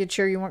was making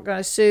sure you weren't going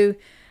to sue.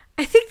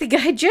 I think the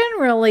guy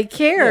generally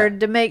cared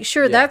to make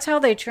sure. That's how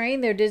they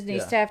train their Disney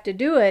staff to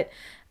do it.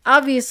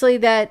 Obviously,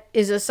 that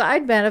is a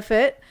side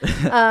benefit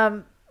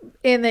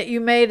in that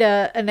you made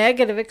a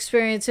negative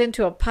experience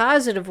into a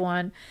positive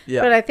one.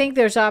 Yeah. But I think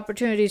there's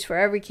opportunities for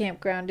every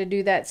campground to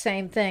do that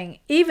same thing,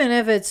 even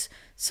if it's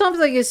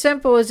something as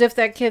simple as if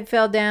that kid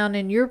fell down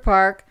in your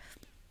park.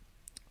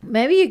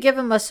 Maybe you give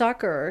them a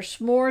sucker or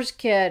s'mores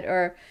kit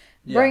or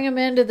bring them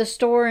into the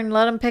store and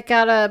let them pick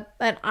out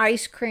an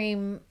ice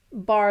cream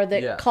bar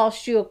that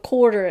costs you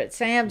 $0.25 at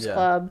Sam's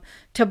Club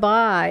to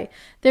buy.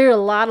 There are a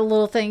lot of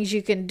little things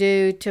you can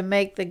do to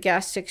make the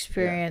guest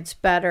experience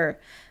better.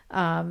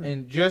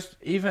 And just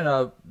even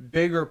a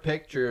bigger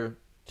picture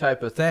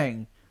type of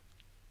thing,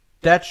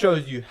 that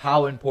shows you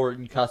how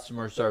important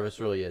customer service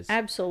really is.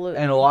 Absolutely.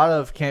 And a lot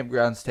of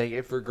campgrounds take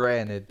it for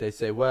granted. They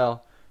say,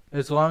 well,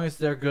 as long as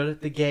they're good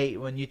at the gate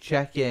when you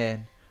check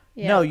in.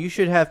 Yeah. No, you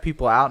should have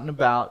people out and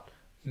about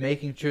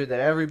making sure that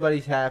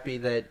everybody's happy,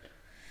 that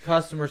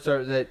customer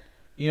service, that,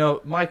 you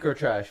know, micro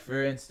trash,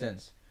 for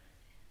instance.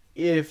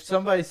 If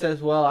somebody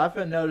says, well, I've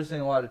been noticing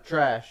a lot of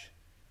trash,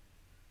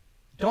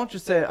 don't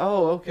just say,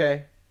 oh,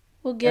 okay.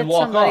 We'll get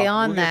somebody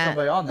on that. Get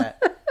somebody on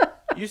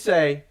that. You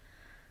say,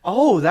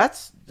 oh,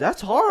 that's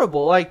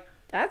horrible. Like,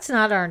 that's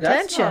not our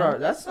intention.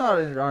 That's not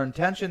our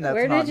intention. That's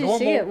Where not did you normal.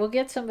 see it? We'll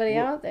get somebody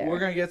out there. We're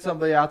going to get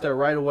somebody out there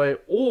right away.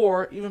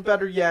 Or, even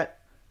better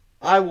yet,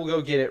 I will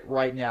go get it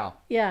right now.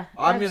 Yeah,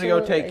 I'm going to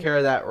go take care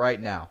of that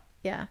right now.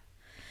 Yeah.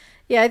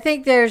 Yeah, I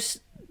think there's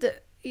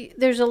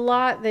a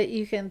lot that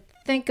you can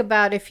think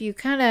about if you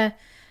kind of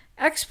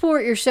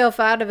export yourself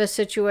out of a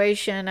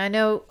situation. I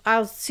know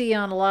I'll see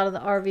on a lot of the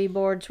RV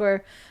boards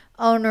where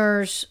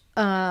owners,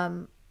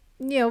 you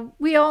know,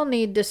 we all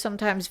need to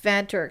sometimes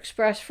vent or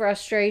express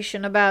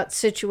frustration about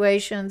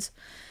situations,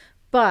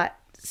 but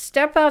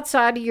step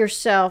outside of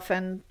yourself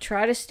and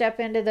try to step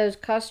into those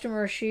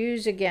customer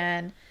shoes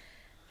again.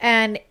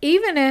 And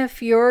even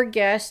if your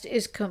guest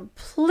is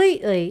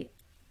completely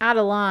out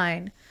of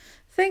line,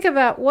 think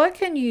about what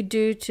can you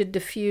do to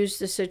diffuse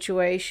the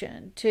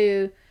situation,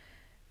 to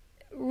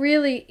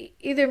really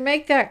either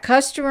make that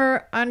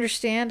customer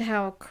understand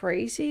how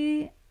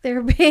crazy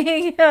they're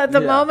being at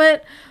the Yeah.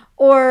 moment,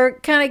 or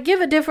kind of give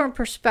a different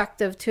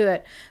perspective to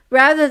it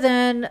rather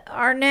than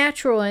our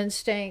natural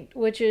instinct,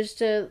 which is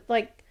to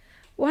like,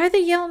 why are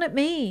they yelling at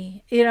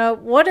me? You know,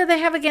 what do they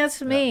have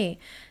against me?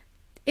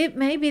 It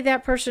may be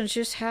that person's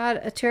just had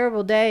a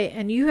terrible day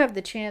and you have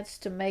the chance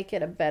to make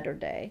it a better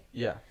day.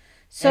 Yeah.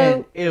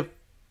 So and if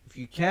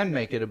you can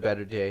make it a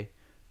better day,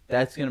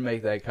 that's going to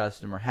make that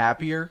customer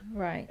happier.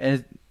 right.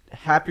 And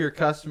happier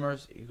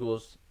customers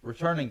equals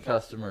returning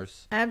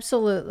customers.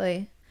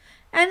 Absolutely.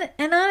 And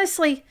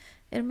honestly,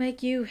 it'll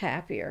make you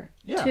happier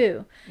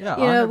too. Yeah,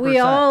 you know, 100%. we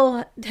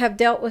all have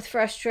dealt with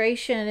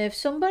frustration. If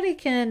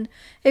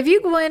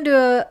you go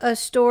into a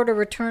store to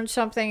return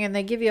something and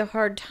they give you a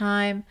hard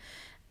time,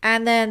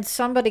 and then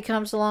somebody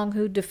comes along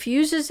who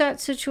diffuses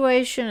that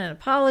situation and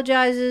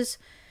apologizes,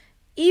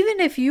 even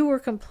if you were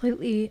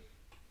completely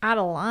out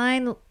of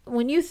line,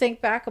 when you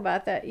think back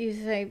about that, you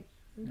say,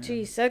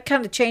 geez, that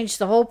kind of changed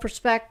the whole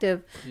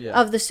perspective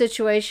of the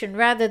situation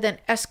rather than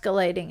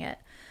escalating it.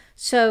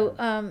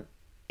 So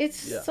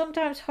it's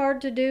sometimes hard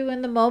to do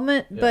in the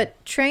moment,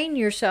 but train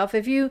yourself.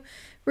 If you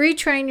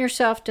retrain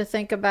yourself to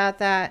think about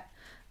that,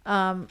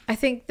 I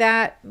think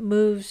that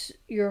moves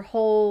your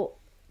whole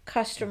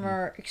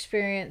customer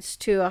experience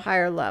to a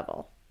higher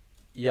level.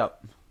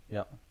 Yep.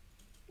 Yeah.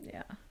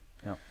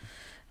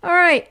 All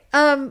right.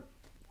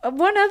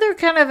 One other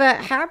kind of a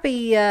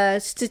happy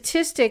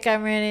statistic I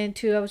ran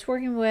into, I was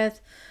working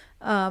with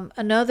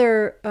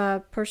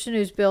another person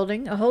who's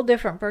building, a whole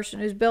different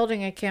person who's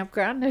building a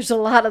campground. There's a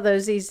lot of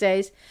those these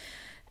days.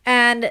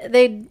 And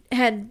they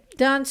had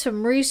done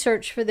some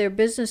research for their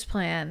business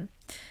plan.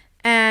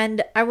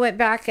 And I went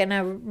back and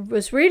I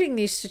was reading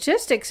these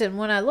statistics, and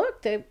when I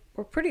looked, they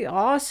were pretty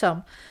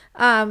awesome.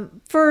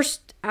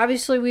 First,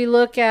 obviously, we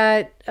look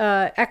at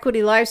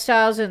Equity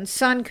Lifestyles and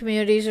Sun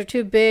Communities are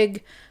two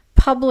big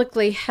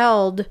publicly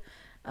held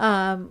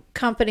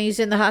companies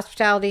in the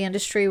hospitality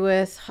industry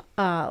with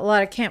a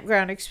lot of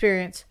campground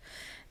experience.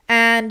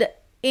 And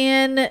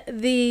in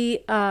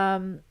the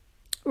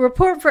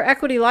report for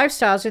Equity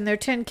Lifestyles, in their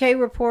 10K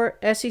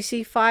report,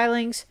 SEC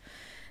filings,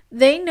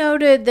 they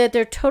noted that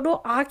their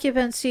total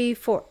occupancy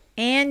for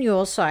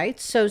annual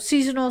sites, so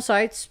seasonal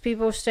sites,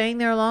 people staying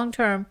there long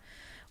term,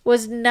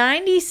 was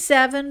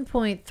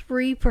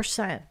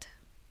 97.3%.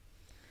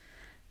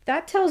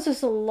 That tells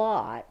us a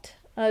lot.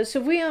 So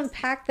if we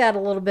unpack that a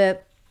little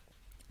bit,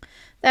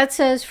 that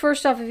says,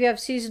 first off, if you have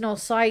seasonal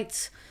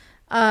sites,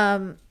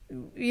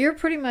 you're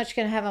pretty much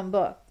going to have them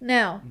booked.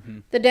 Now,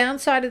 the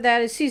downside of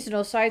that is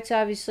seasonal sites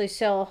obviously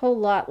sell a whole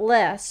lot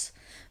less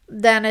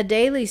than a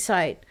daily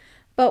site.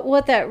 But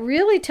what that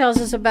really tells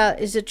us about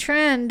is a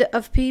trend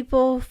of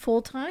people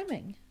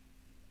full-timing.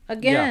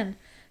 Again,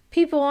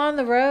 people on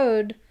the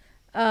road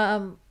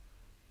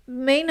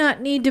may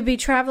not need to be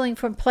traveling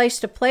from place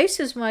to place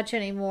as much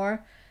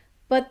anymore,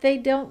 but they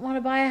don't want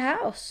to buy a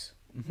house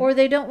or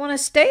they don't want to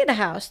stay at a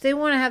house. They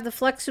want to have the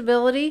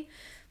flexibility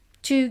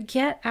to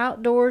get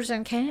outdoors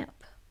and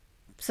camp.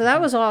 So that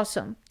was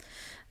awesome.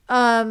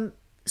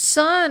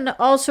 Sun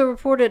also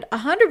reported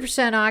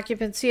 100%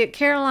 occupancy at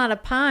Carolina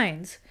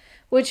Pines,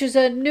 which is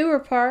a newer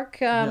park,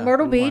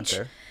 Myrtle Beach.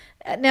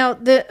 Now,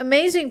 the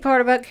amazing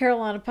part about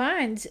Carolina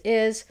Pines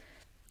is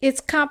it's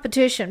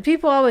competition.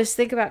 People always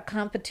think about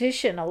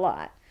competition a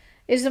lot.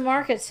 Is the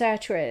market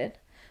saturated?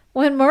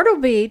 Well, in Myrtle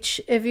Beach,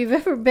 if you've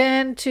ever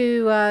been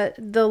to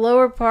the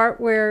lower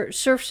part where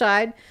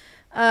Surfside,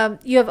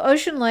 you have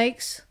Ocean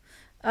Lakes.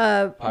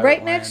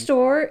 Right next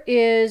door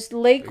is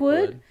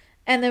Lakewood.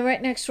 And then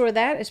right next door to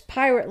that is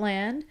Pirate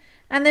Land.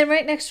 And then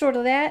right next door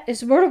to that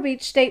is Myrtle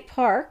Beach State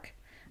Park.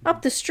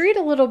 Up the street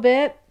a little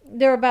bit,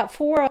 there are about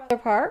 4 other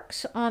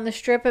parks on the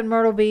strip in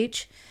Myrtle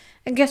Beach.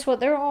 And guess what?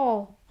 They're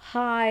all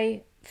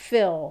high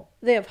fill.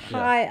 They have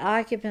high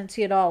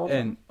occupancy at all of them.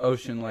 And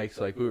Ocean Lakes,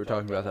 like we were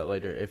talking about that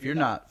later. If you're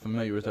not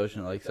familiar with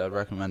Ocean Lakes, I'd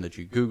recommend that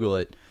you Google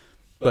it.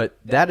 But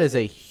that is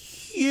a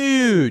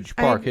huge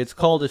park. It's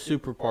called a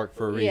super park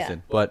for a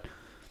reason. But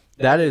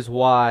that is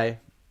why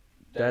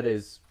that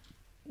is...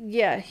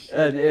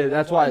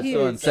 that's why it's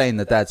so insane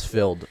that that's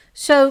filled.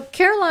 So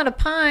Carolina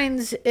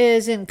Pines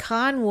is in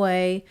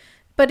Conway,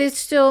 but it's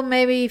still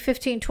maybe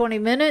 15, 20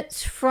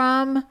 minutes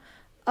from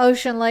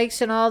Ocean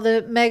Lakes and all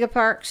the mega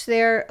parks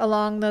there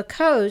along the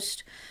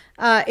coast.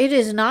 It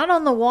is not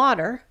on the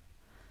water,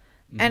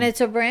 and it's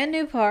a brand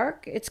new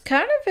park. It's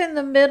kind of in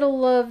the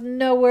middle of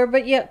nowhere,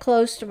 but yet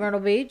close to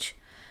Myrtle Beach.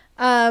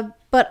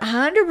 But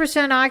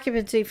 100%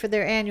 occupancy for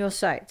their annual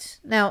sites.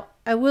 Now,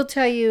 I will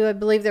tell you, I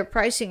believe their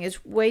pricing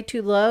is way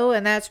too low,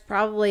 and that's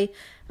probably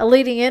a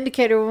leading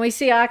indicator. When we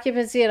see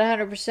occupancy at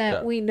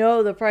 100%, we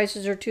know the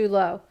prices are too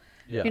low.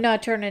 You're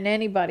not turning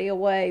anybody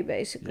away,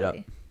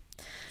 basically.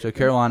 So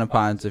Carolina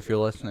Pines, if you're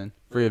listening,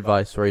 free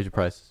advice, raise your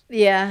prices.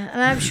 Yeah,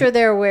 and I'm sure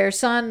they're aware.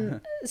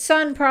 Sun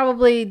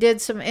probably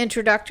did some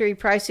introductory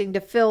pricing to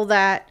fill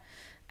that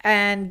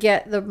and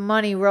get the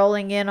money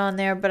rolling in on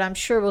there, but I'm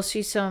sure we'll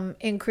see some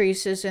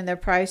increases in their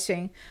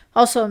pricing.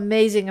 Also,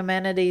 amazing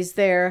amenities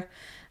there.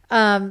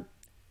 Now,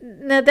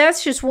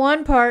 that's just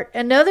one part.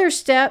 Another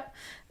step,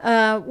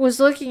 was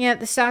looking at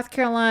the South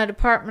Carolina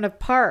Department of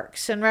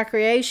Parks and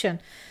Recreation.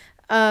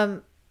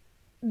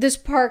 This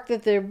park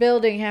that they're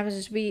building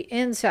happens to be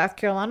in South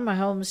Carolina, my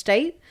home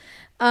state.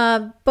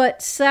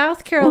 But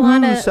South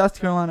Carolina, South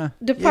Carolina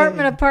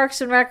Department of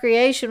Parks and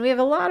Recreation, we have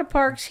a lot of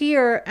parks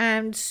here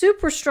and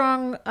super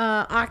strong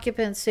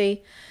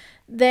occupancy.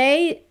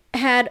 They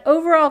had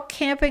overall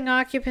camping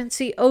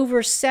occupancy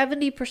over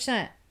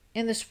 70%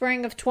 in the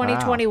spring of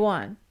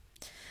 2021. Wow.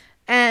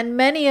 And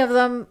many of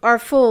them are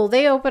full.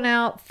 They open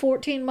out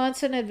 14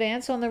 months in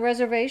advance on the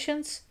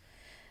reservations.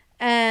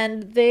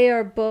 And they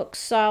are booked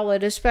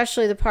solid,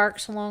 especially the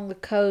parks along the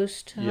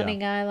coast,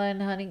 Hunting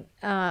Island,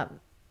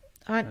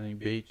 Huntington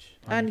Beach.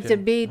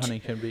 Huntington Beach.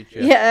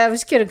 Yeah, I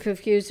was getting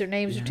confused. Their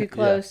names are too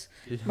close.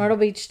 Yeah. Myrtle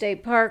Beach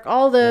State Park.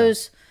 All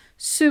those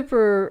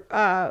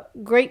super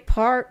great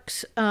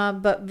parks,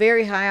 but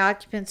very high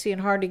occupancy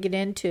and hard to get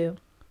into.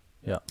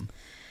 Yeah.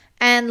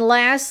 And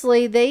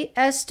lastly, they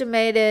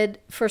estimated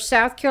for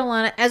South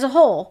Carolina as a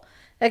whole.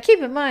 Now, keep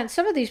in mind,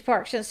 some of these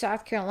parks in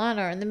South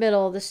Carolina are in the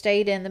middle of the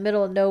state, in the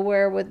middle of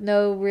nowhere with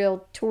no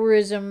real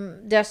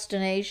tourism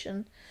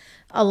destination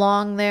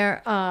along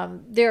there.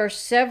 There are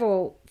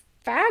several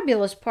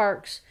fabulous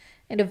parks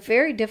in a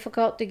very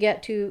difficult to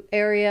get to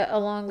area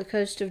along the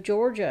coast of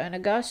Georgia and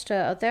Augusta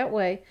out that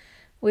way.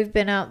 We've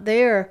been out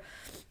there.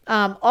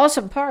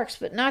 Awesome parks,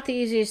 but not the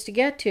easiest to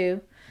get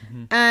to.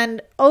 Mm-hmm.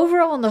 And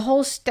overall in the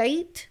whole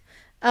state,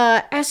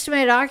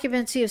 estimated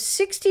occupancy of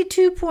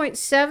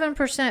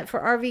 62.7% for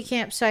RV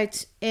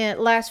campsites in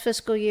last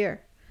fiscal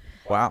year.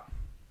 Wow.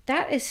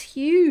 That is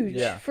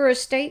huge for a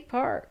state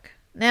park.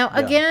 Now,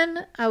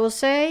 again, I will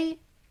say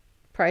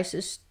price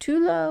is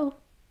too low.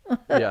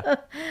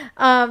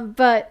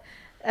 But,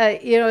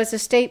 it's a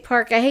state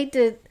park. I hate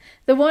to...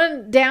 The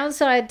one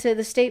downside to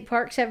the state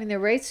parks having their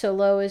rates so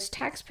low is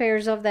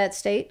taxpayers of that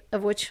state,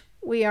 of which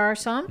we are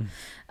some,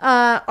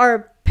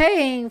 are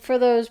paying for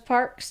those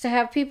parks to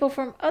have people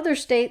from other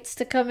states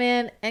to come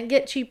in and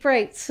get cheap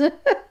rates. So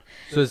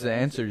is the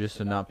answer just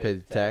to not pay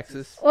the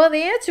taxes? Well,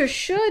 the answer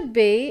should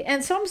be,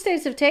 and some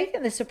states have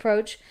taken this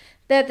approach,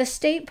 that the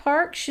state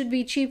parks should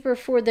be cheaper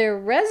for their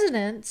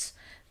residents,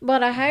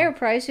 but a higher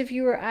price if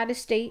you were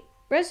out-of-state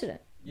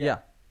resident. Yeah,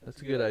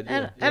 that's a good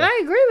idea. And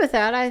I agree with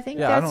that. I think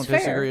that's fair. I don't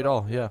disagree at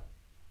all. Yeah.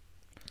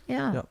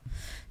 Yep.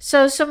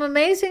 So some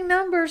amazing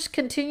numbers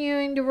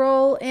continuing to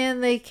roll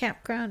in the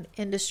campground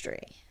industry.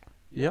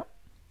 Yep.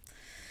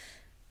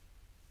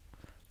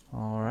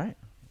 All right.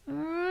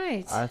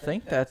 I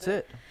think that's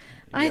it.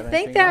 I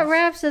think that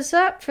wraps us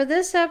up for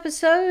this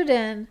episode,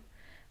 and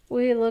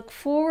we look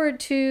forward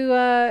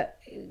to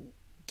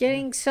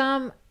getting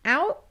some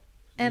out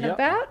and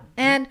about.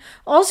 And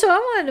also, I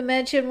wanted to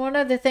mention one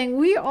other thing.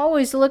 We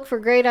always look for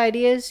great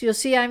ideas. You'll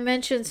see I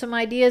mentioned some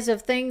ideas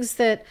of things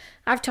that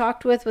I've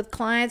talked with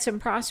clients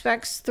and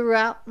prospects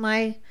throughout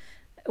my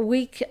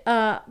week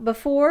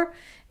before.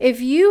 If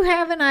you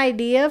have an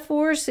idea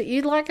for us that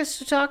you'd like us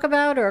to talk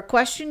about or a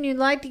question you'd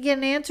like to get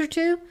an answer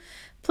to,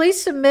 please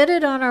submit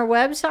it on our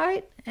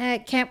website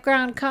at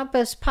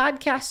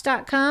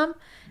campgroundcompasspodcast.com,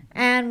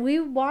 and we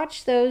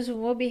watch those,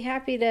 and we'll be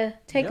happy to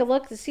take a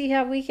look to see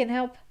how we can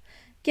help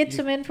get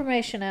some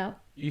information out.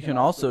 You can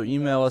also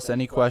email us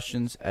any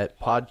questions at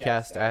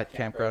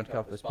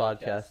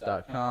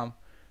podcast@campgroundcompasspodcast.com.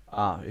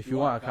 If you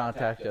want to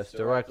contact us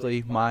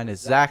directly, mine is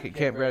Zach at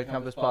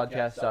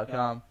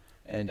campgroundcompasspodcast.com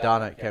and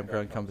Donna at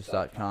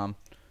campgroundcompass.com.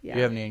 If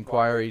you have any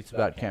inquiries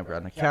about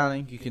campground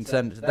accounting, you can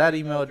send it to that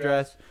email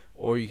address,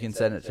 or you can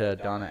send it to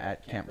Donna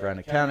at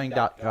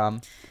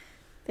campgroundaccounting.com.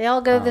 They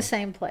all go the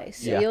same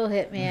place, so you'll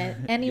hit me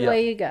any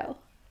way you go.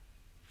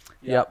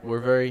 Yep, we're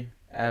very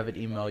avid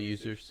email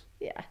users.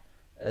 Yeah.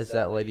 As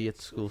that lady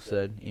at school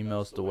said,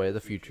 email's the way of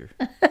the future.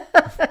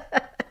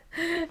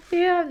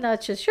 Yeah, I'm not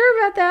just sure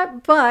about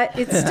that, but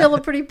it's still a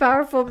pretty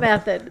powerful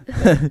method.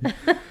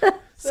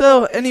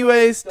 So,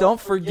 anyways, don't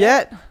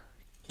forget,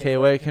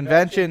 KOA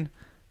Convention.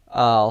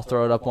 I'll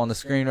throw it up on the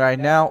screen right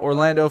now.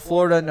 Orlando,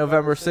 Florida,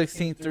 November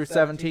 16th through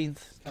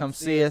 17th. Come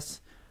see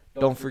us.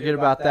 Don't forget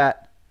about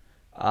that.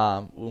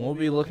 We'll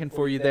be looking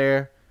for you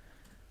there.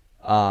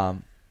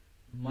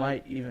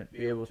 Might even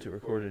be able to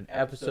record an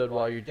episode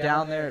while you're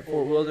down there at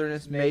Fort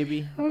Wilderness,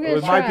 maybe.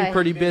 It might be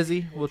pretty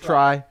busy. We'll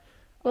try.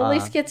 We'll at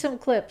least get some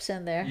clips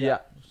in there. Yeah.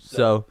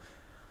 So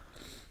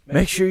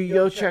make sure you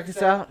go check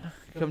us out.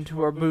 Come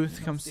to our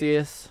booth. Come see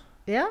us.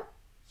 Yeah.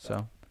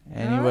 So,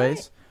 anyways.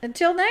 Right.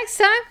 Until next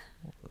time.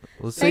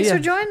 We'll see Thanks ya.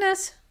 for joining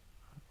us.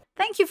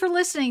 Thank you for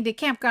listening to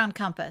Campground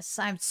Compass.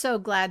 I'm so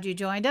glad you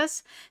joined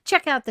us.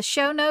 Check out the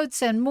show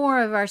notes and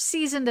more of our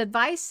seasoned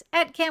advice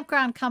at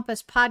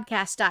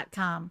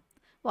campgroundcompasspodcast.com.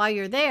 While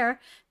you're there,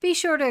 be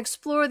sure to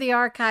explore the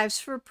archives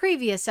for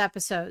previous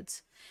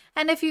episodes.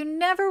 And if you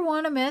never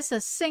want to miss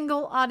a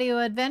single audio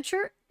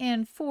adventure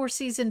in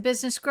 4-season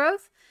business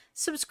growth,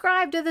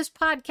 subscribe to this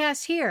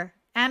podcast here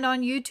and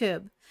on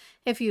YouTube.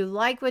 If you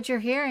like what you're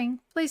hearing,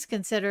 please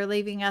consider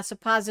leaving us a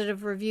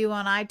positive review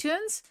on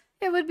iTunes.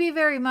 It would be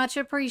very much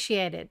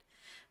appreciated.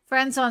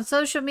 Friends on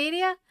social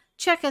media,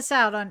 Check us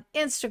out on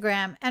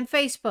Instagram and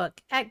Facebook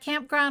at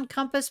Campground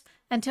Compass.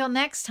 Until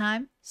next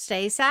time,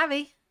 stay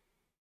savvy.